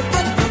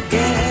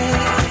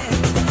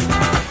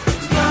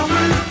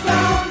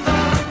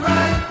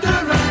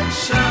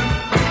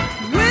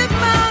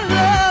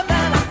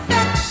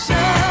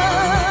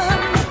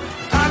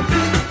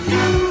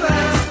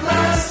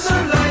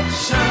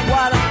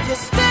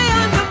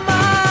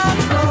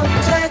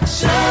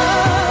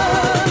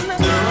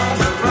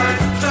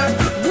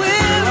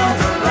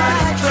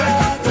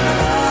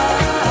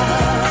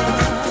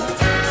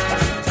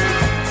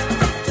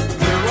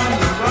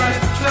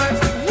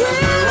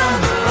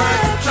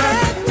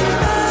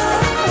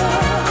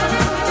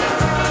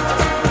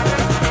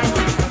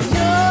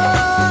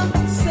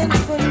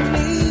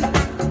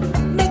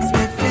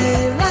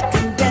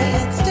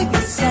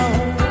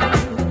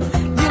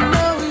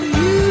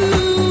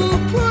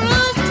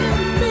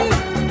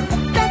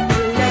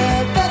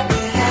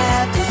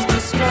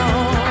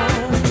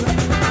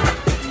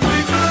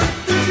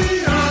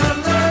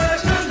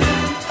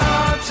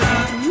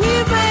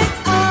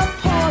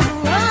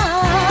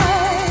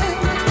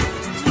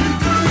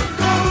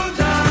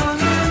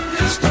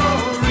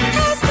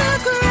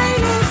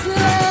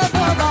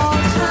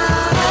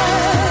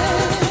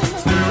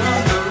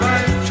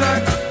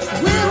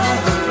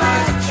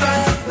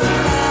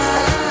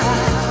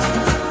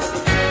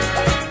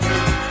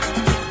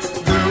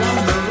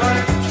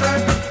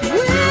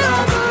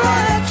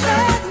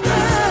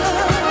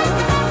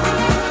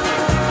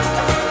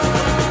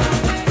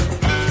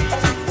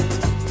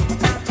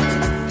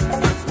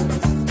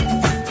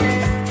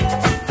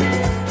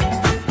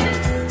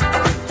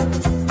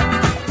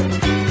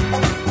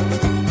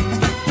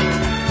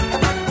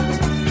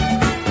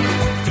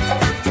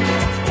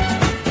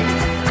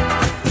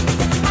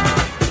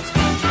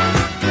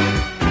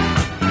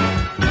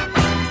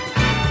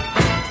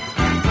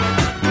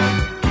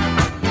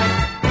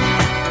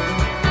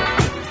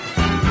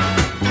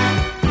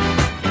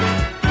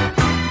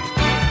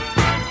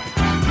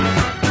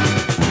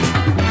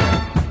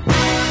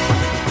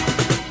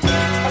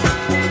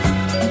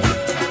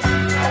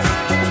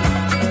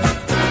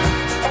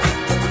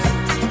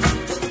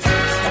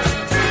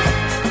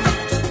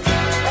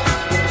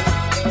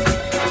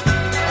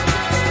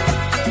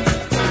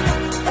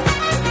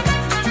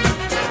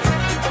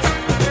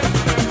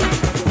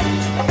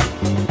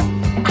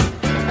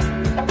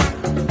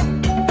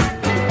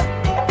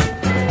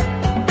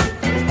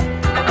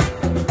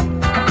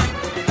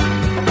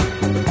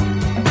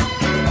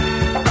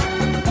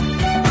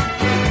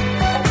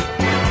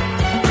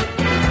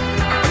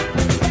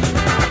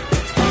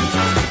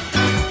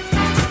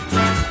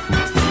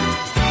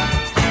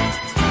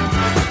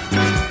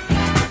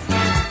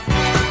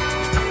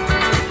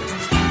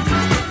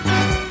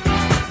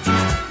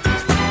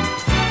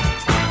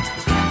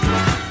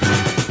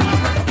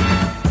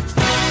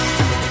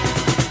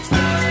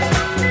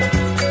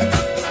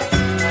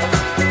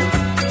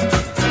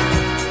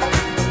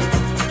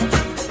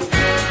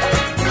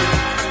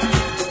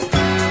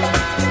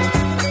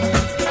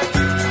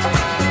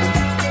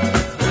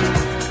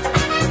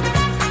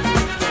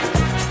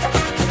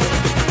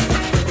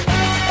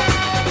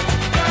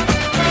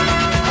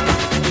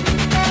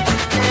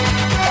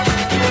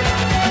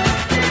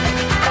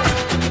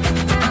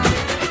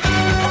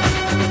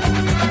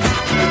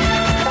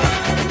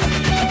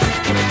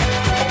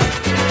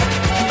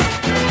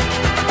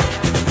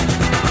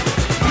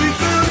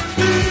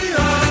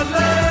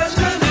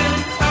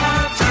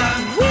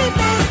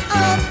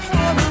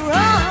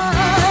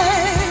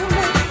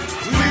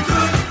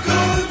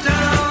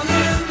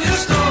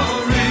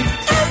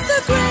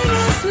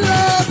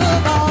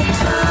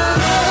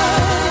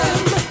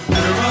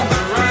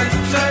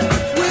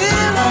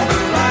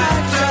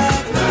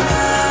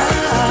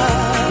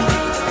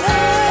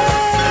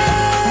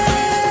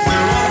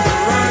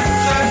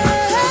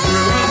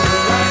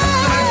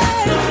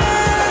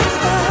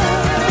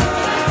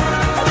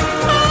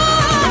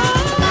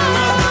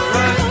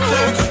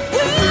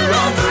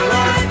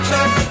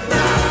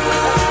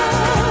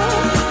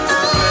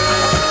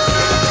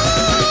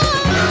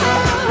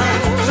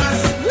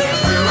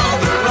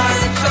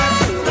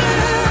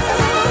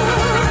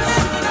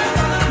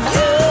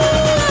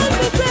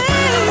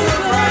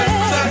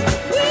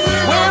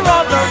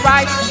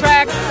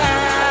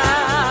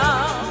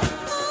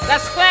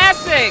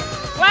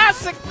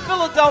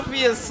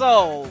Philadelphia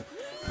Soul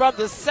from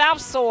the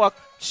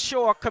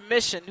Southshore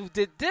Commission, who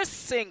did this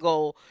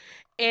single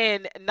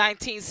in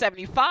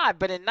 1975.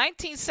 But in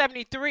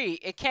 1973,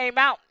 it came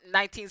out in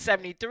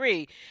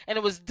 1973, and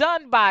it was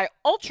done by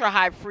Ultra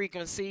High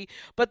Frequency.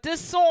 But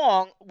this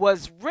song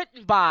was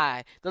written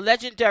by the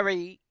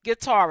legendary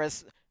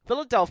guitarist,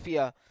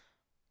 Philadelphia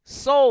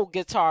soul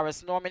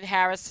guitarist Norman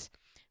Harris,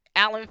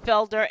 Alan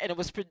Felder, and it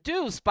was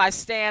produced by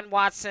Stan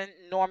Watson,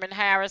 Norman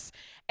Harris,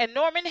 and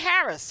Norman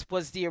Harris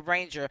was the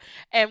arranger.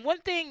 And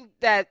one thing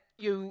that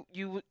you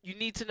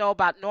need to know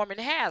about Norman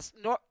Harris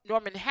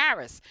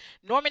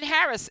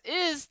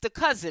is the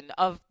cousin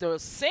of the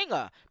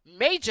singer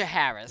Major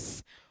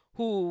Harris,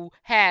 who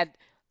had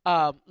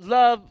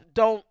Love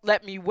Don't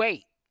Let Me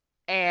Wait.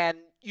 And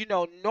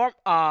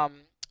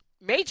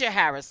Major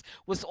Harris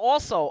was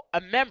also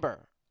a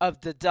member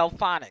of the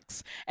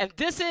Delfonics. And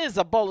this is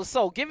A Bowl of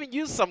Soul, giving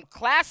you some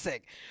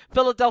classic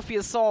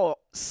Philadelphia soul.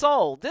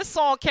 This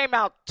song came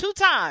out 2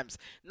 times,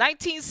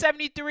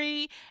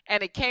 1973,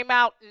 and it came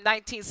out in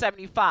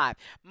 1975.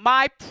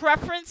 My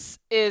preference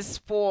is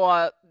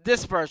for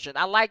this version.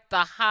 I like the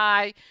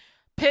high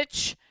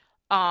pitch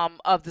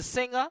of the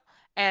singer,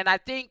 and I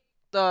think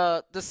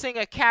the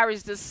singer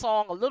carries this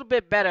song a little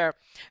bit better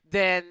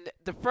than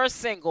the first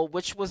single,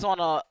 which was on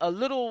a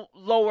little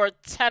lower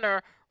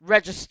tenor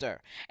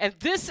register. And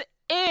this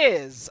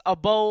is A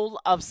Bowl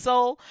of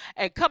Soul.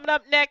 And coming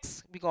up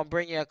next, we're going to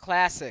bring you a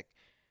classic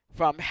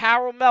from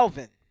Harold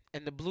Melvin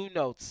and the Blue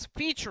Notes,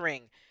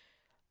 featuring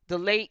the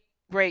late,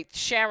 great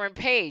Sharon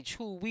Paige,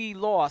 who we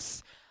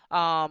lost.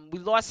 We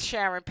lost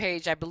Sharon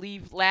Paige, I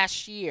believe,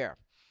 last year.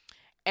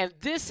 And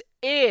this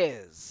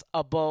is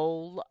A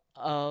Bowl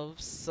of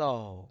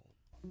Soul.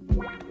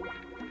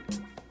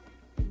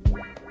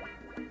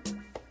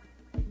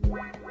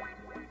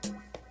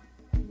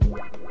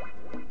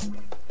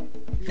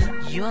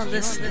 You're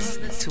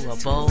listening to A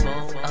Bowl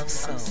of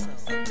Soul.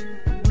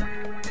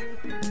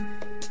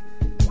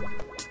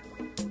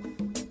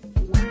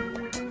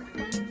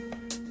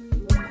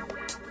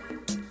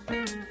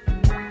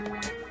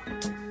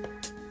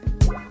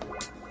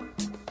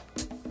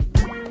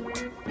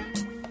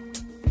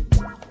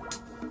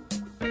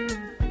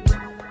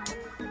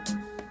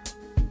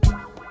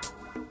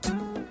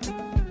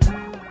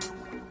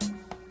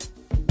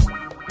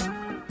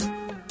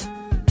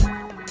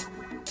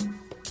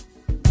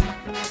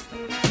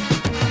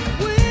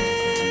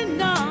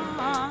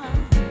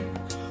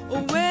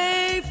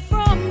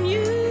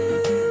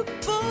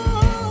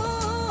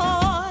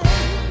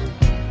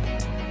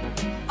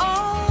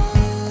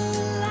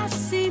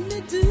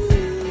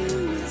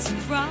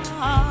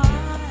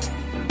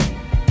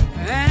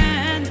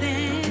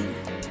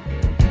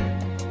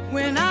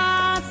 When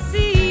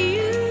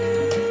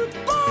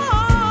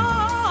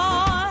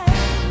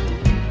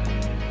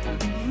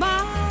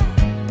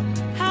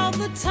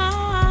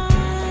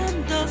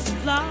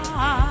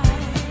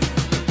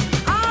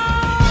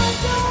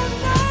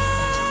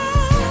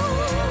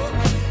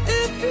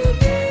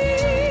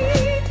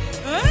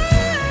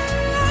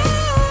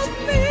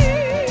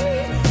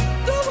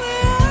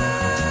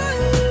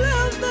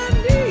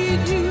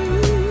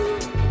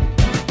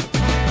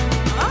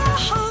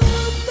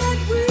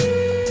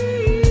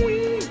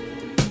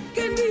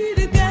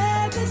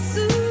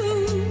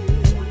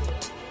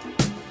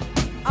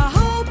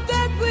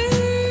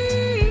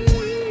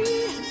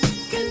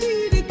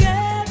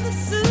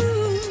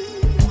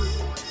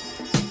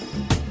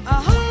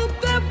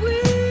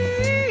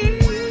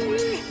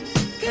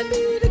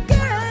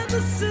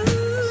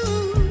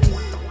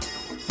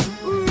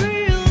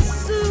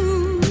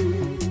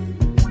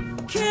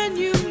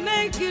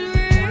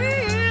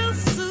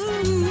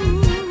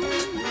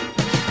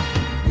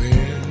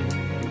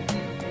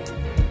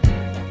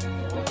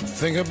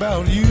think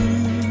about you,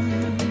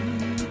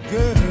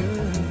 girl.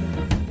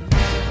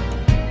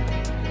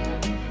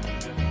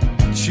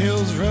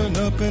 Chills run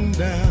up and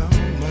down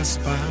my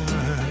spine.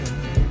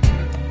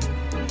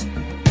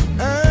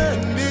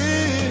 And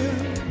if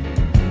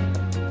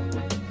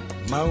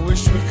my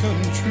wish would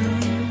come true,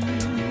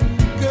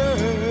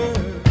 girl,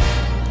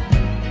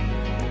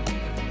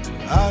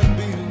 I'd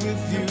be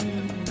with you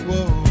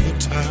all the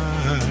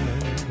time.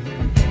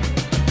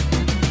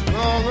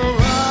 All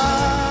around.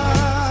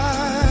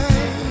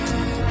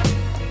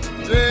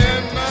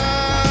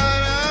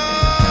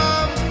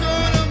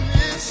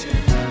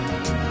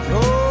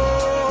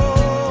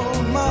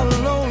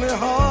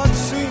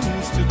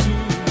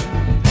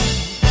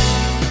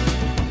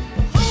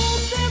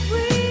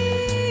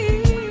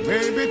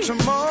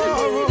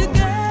 Tomorrow,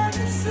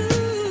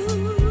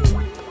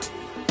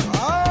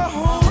 I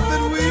hope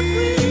that we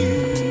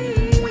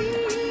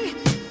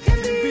can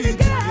be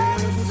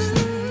together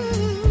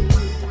soon.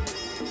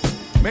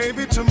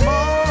 Maybe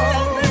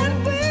tomorrow we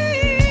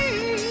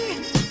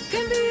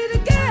can be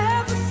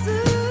together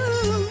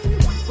soon.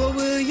 But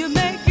will you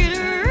make it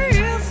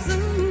real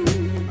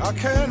soon? I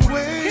can't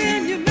wait.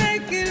 Can you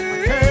make it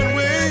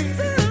real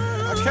soon?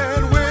 I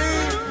can't wait.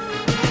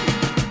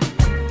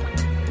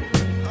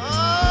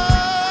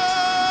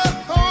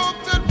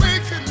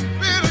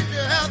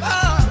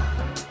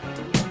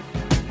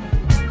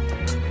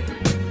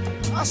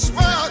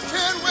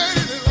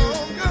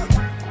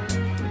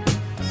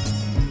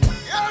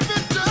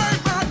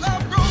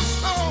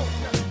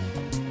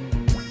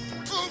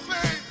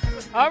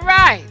 All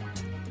right.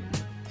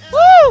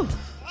 Woo!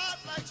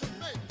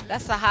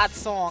 That's a hot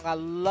song. I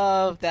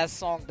love that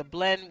song. The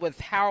blend with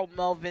Harold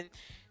Melvin,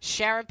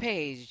 Sharon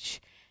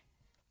Paige,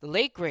 the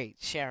late great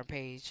Sharon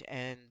Paige,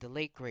 and the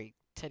late great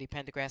Teddy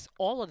Pendergrass.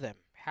 All of them.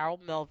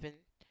 Harold Melvin,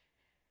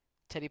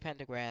 Teddy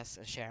Pendergrass,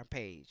 and Sharon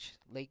Paige.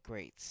 Late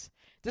greats.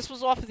 This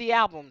was off of the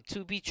album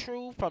To Be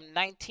True from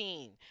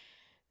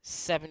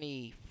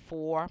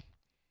 1974.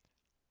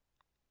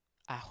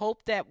 I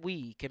hope that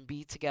we can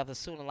be together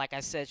soon. And like I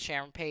said,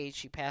 Sharon Paige,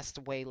 she passed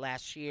away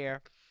last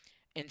year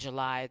in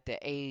July at the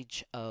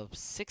age of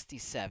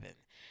 67.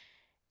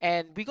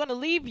 And we're going to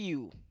leave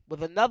you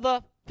with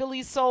another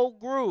Philly soul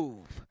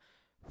groove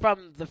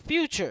from the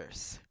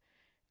Futures.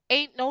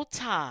 Ain't No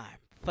Time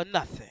for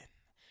Nothing.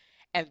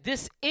 And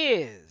this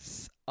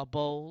is A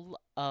Bowl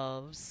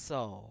of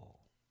Soul.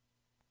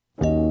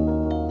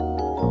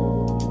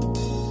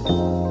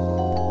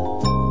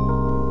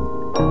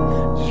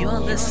 You're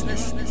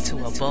listening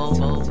to A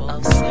Bowl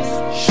of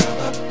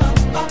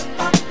Soul.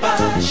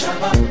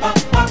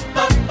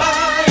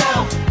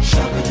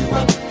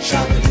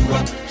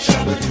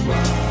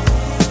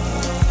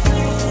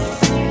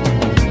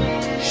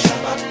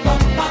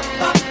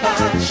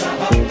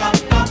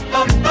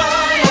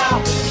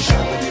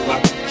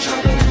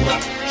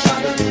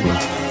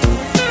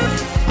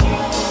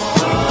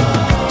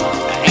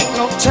 Ain't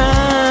no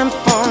time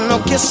for no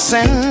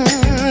kissing,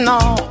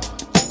 no.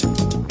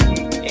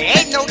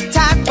 Ain't no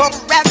time for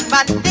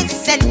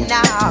reminiscing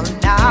now,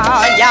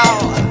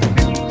 y'all.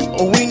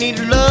 We need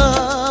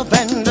love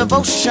and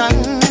devotion.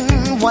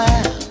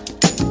 Well,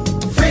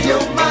 free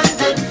your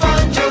mind and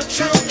find your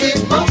true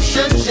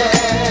emotions,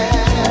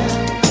 yeah.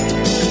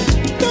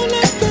 Don't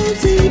let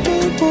those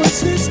evil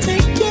voices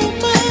take your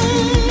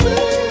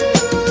mind.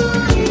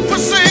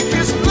 Forsake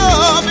his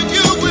love and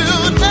you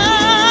will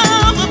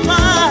never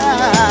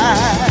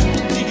find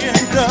the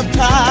end of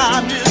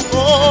time is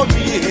for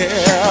real.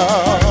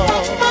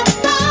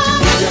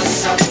 Give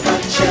yourself a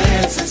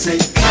chance and say,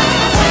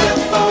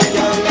 live for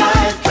your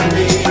life for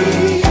me.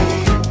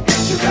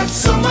 You got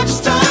so much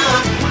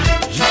time.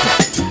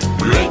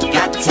 You ain't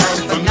got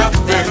time for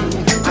nothing.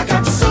 I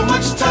got so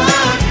much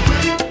time.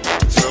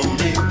 Tell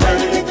me where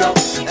did it go?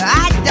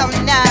 I don't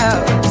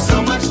know.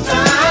 So much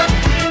time.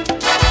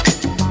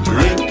 You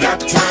ain't got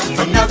time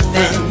for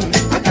nothing.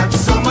 I got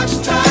so much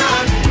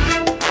time.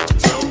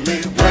 Tell me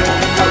where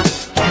did it go?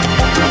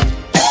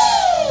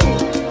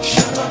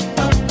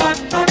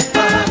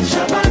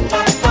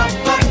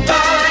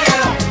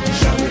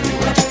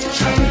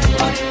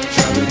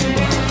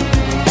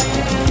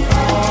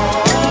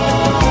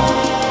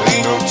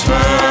 Ain't no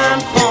time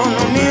for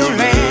no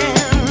kneeling,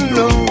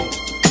 no.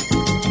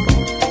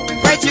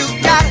 Pray to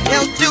God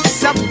he'll do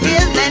some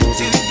healing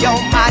to your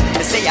mind.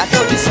 They say I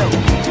told you so.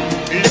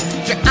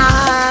 Lift your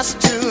eyes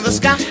to the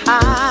sky.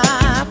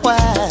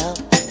 Well,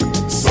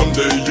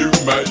 Someday you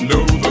might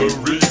know the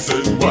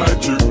reason why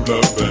true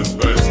love has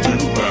passed you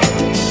by.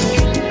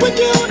 when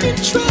you're in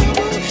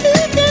trouble, he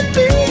can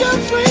be your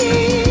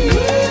friend.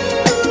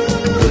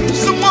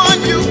 Someone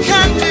you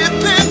can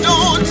depend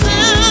on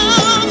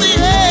till the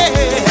end.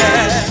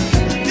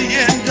 The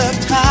end of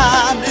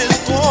time is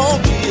for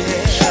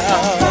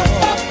real.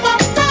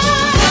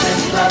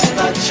 Give love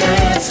a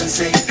chance and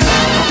say,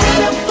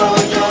 live for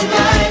your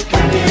life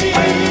and me.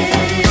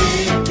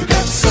 You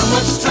got so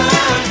much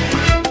time.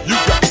 You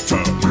got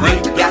time. You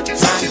ain't got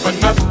time for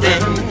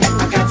nothing.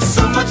 I got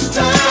so much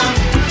time.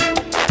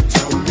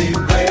 Tell me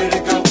where to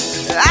go.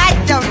 I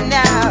don't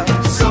know.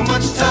 So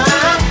much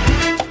time.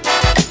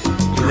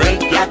 You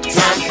ain't got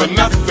time for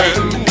nothing.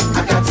 I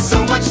got so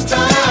much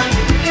time.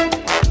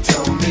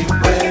 Tell me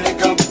where to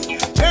go.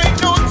 Ain't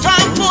no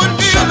time for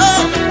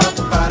kneeling. Ain't no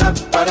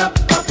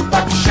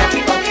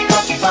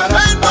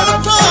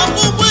time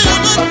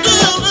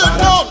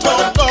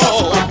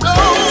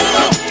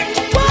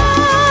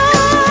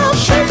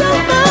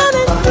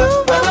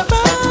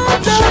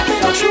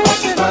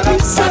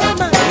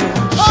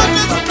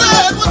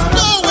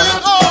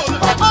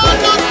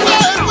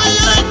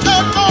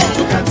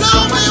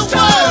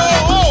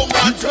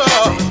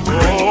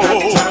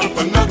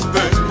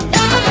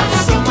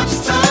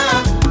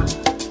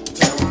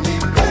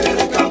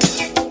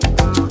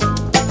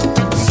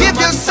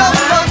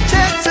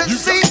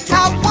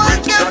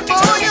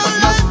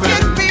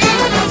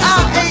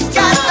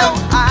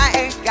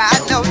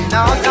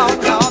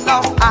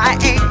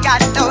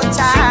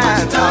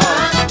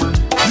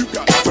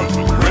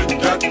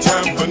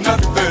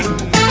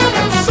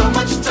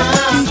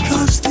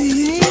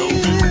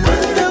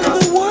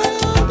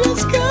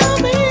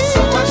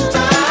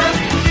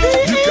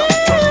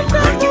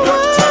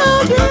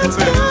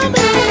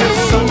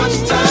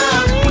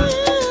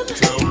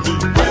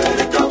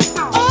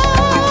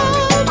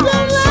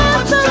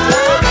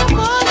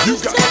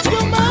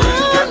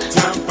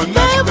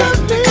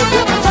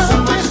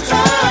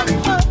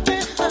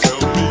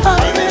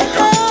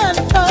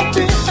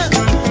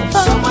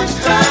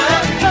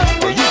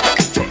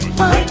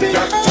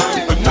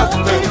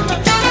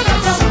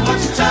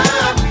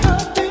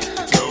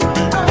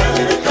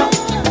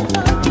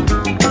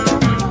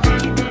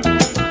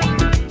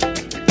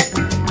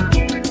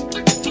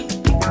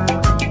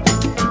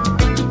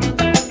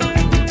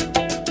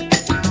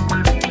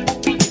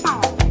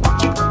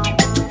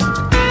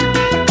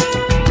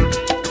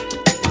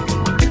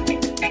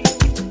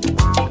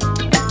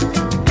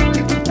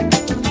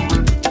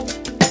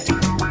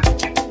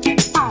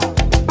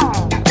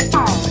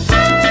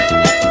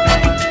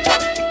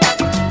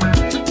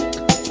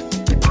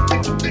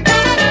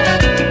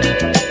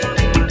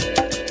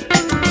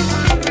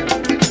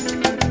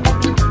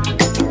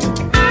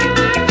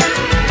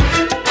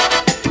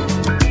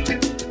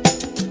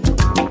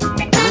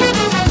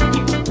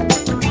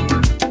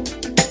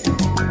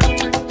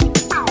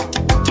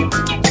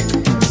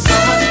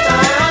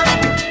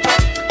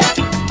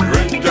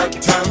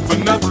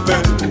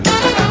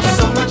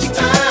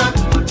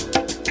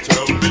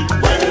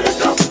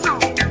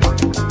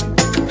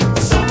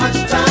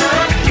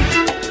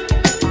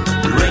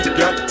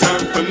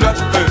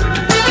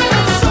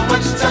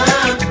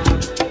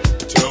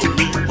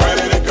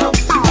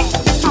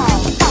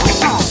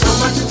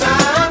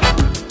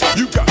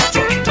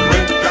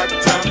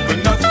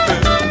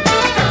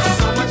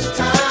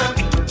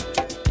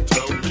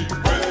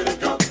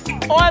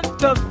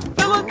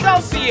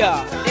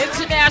Philadelphia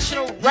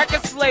International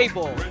Records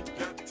label.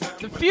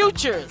 The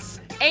Futures,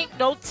 Ain't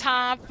No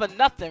Time for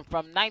Nothing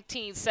from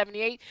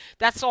 1978.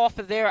 That's off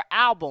of their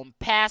album,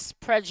 Past,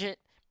 Present,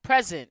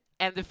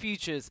 and the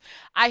Futures.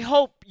 I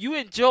hope you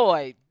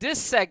enjoyed this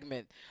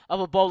segment of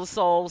A Bowl of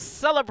Soul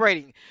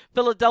celebrating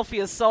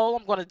Philadelphia Soul.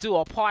 I'm going to do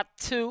a part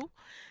 2,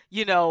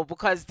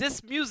 because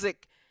this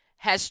music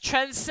has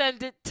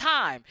transcended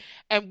time.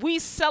 And we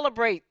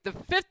celebrate the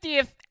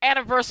 50th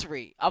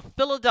anniversary of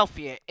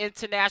Philadelphia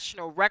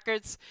International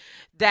Records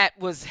that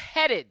was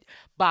headed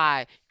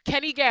by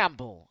Kenny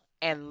Gamble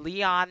and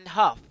Leon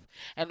Huff.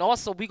 And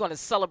also we're going to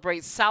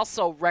celebrate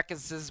Southshore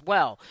Records as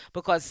well,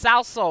 because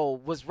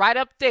Southshore was right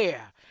up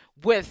there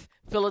with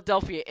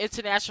Philadelphia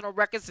International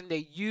Records, and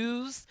they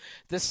used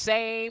the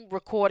same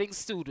recording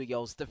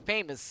studios, the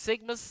famous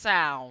Sigma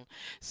Sound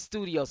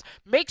Studios.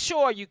 Make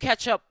sure you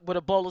catch up with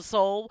A Bowl of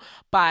Soul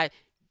by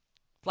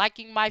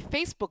liking my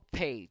Facebook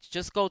page.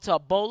 Just go to A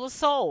Bowl of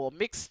Soul, a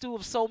mixed stew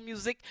of soul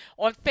music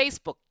on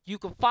Facebook. You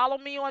can follow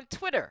me on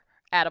Twitter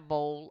at A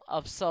Bowl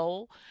of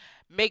Soul.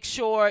 Make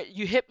sure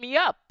you hit me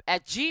up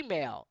at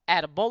Gmail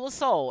at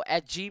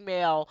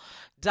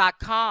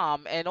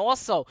abowlofsoul@gmail.com. And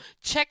also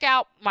check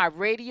out my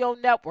radio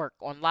network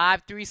on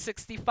Live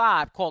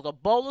 365 called A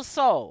Bowl of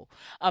Soul,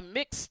 a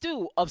mixed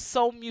stew of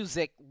soul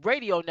music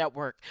radio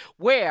network,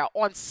 where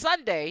on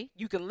Sunday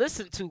you can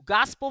listen to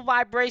Gospel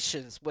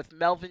Vibrations with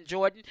Melvin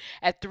Jordan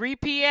at 3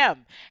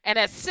 p.m. And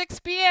at 6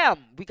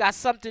 p.m. we got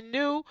something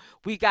new.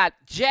 We got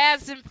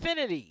Jazz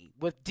Infinity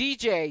with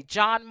DJ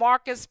John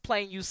Marcus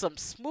playing you some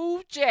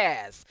smooth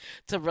jazz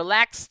to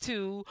relax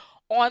to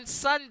on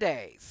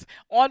Sundays.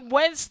 On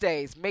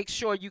Wednesdays, make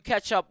sure you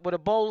catch up with A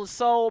Bowl of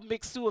Soul,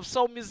 mixed stew of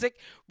soul music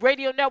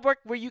radio network,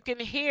 where you can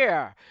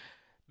hear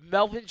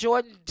Melvin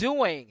Jordan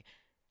doing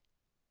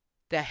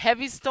The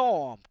Heavy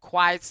Storm,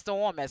 Quiet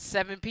Storm at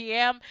 7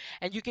 p.m.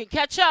 And you can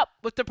catch up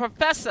with the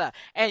professor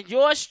and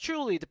yours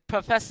truly, the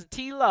Professor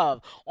T.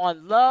 Love,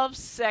 on Love,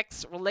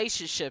 Sex,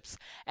 Relationships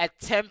at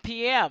 10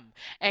 p.m.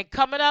 And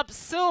coming up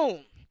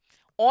soon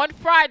on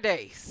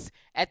Fridays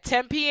at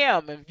 10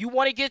 p.m. if you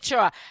want to get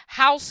your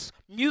house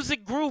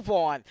music groove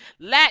on,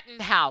 Latin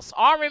house,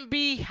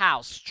 R&B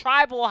house,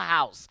 tribal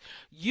house,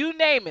 you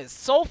name it,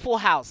 soulful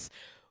house,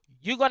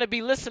 you're going to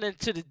be listening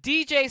to the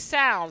DJ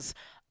sounds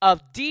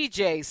of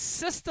DJ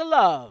Sister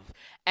Love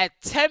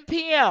at 10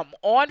 p.m.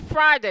 on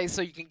Friday,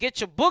 so you can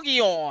get your boogie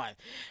on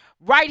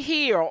right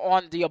here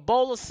on the A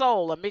Bowl of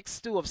Soul, a mixed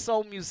stew of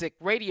soul music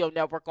radio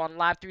network on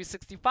Live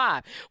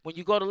 365. When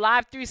you go to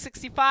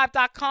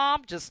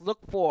live365.com, just look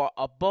for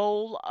A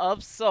Bowl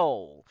of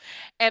Soul.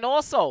 And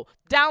also,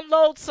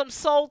 download some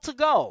Soul to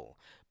Go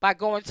by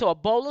going to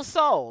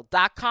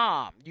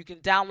abowlofsoul.com. You can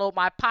download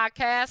my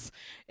podcast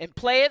and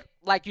play it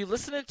like you're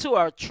listening to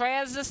a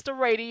transistor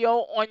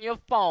radio on your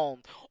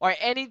phone or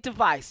any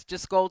device.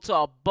 Just go to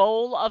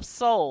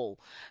abowlofsoul.com.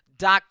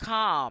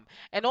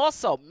 And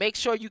also, make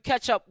sure you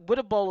catch up with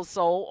A Bowl of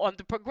Soul on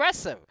the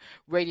Progressive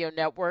Radio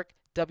Network,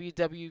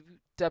 www.prn.fm,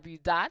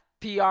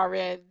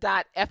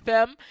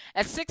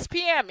 at 6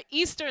 p.m.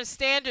 Eastern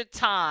Standard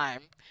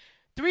Time,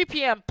 3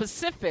 p.m.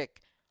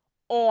 Pacific,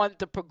 on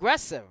the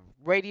Progressive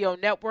Radio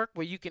Network,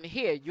 where you can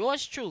hear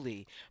yours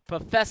truly,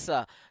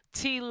 Professor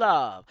T.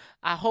 Love.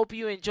 I hope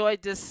you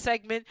enjoyed this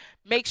segment.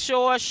 Make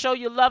sure show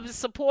your love and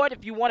support.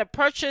 If you want to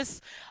purchase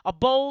A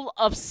Bowl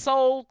of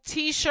Soul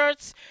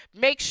t-shirts,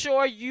 make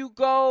sure you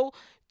go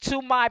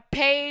to my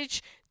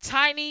page,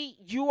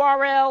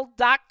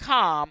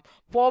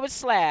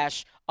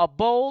 tinyurl.com/A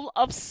Bowl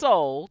of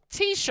Soul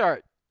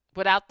t-shirt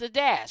without the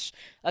dash.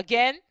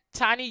 Again,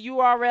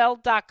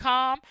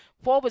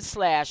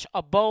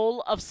 tinyurl.com/A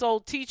Bowl of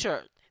Soul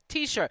t-shirt.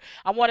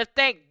 I want to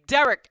thank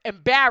Derek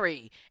and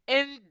Barry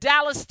in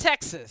Dallas,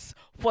 Texas,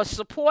 for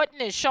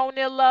supporting and showing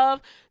their love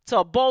to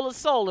A Bowl of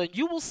Soul. And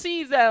you will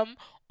see them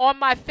on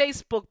my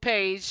Facebook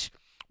page,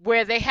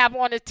 where they have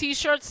on the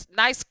t-shirts,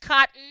 nice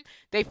cotton.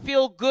 They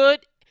feel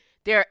good.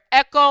 They're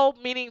eco,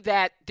 meaning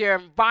that they're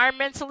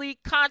environmentally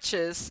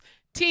conscious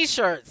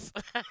t-shirts,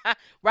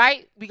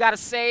 right? We got to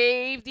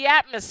save the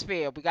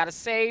atmosphere. We got to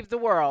save the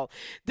world.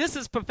 This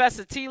is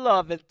Professor T.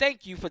 Love, and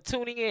thank you for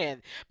tuning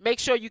in. Make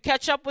sure you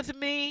catch up with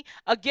me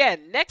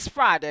again next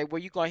Friday,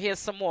 where you're going to hear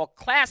some more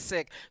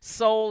classic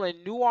soul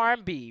and new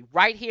R&B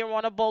right here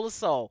on A Bowl of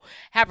Soul.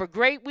 Have a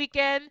great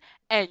weekend,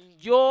 and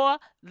you're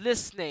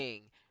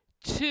listening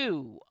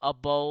to A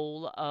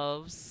Bowl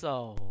of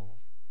Soul.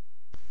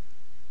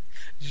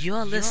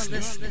 You're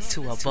listening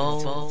to A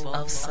Bowl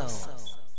of Soul.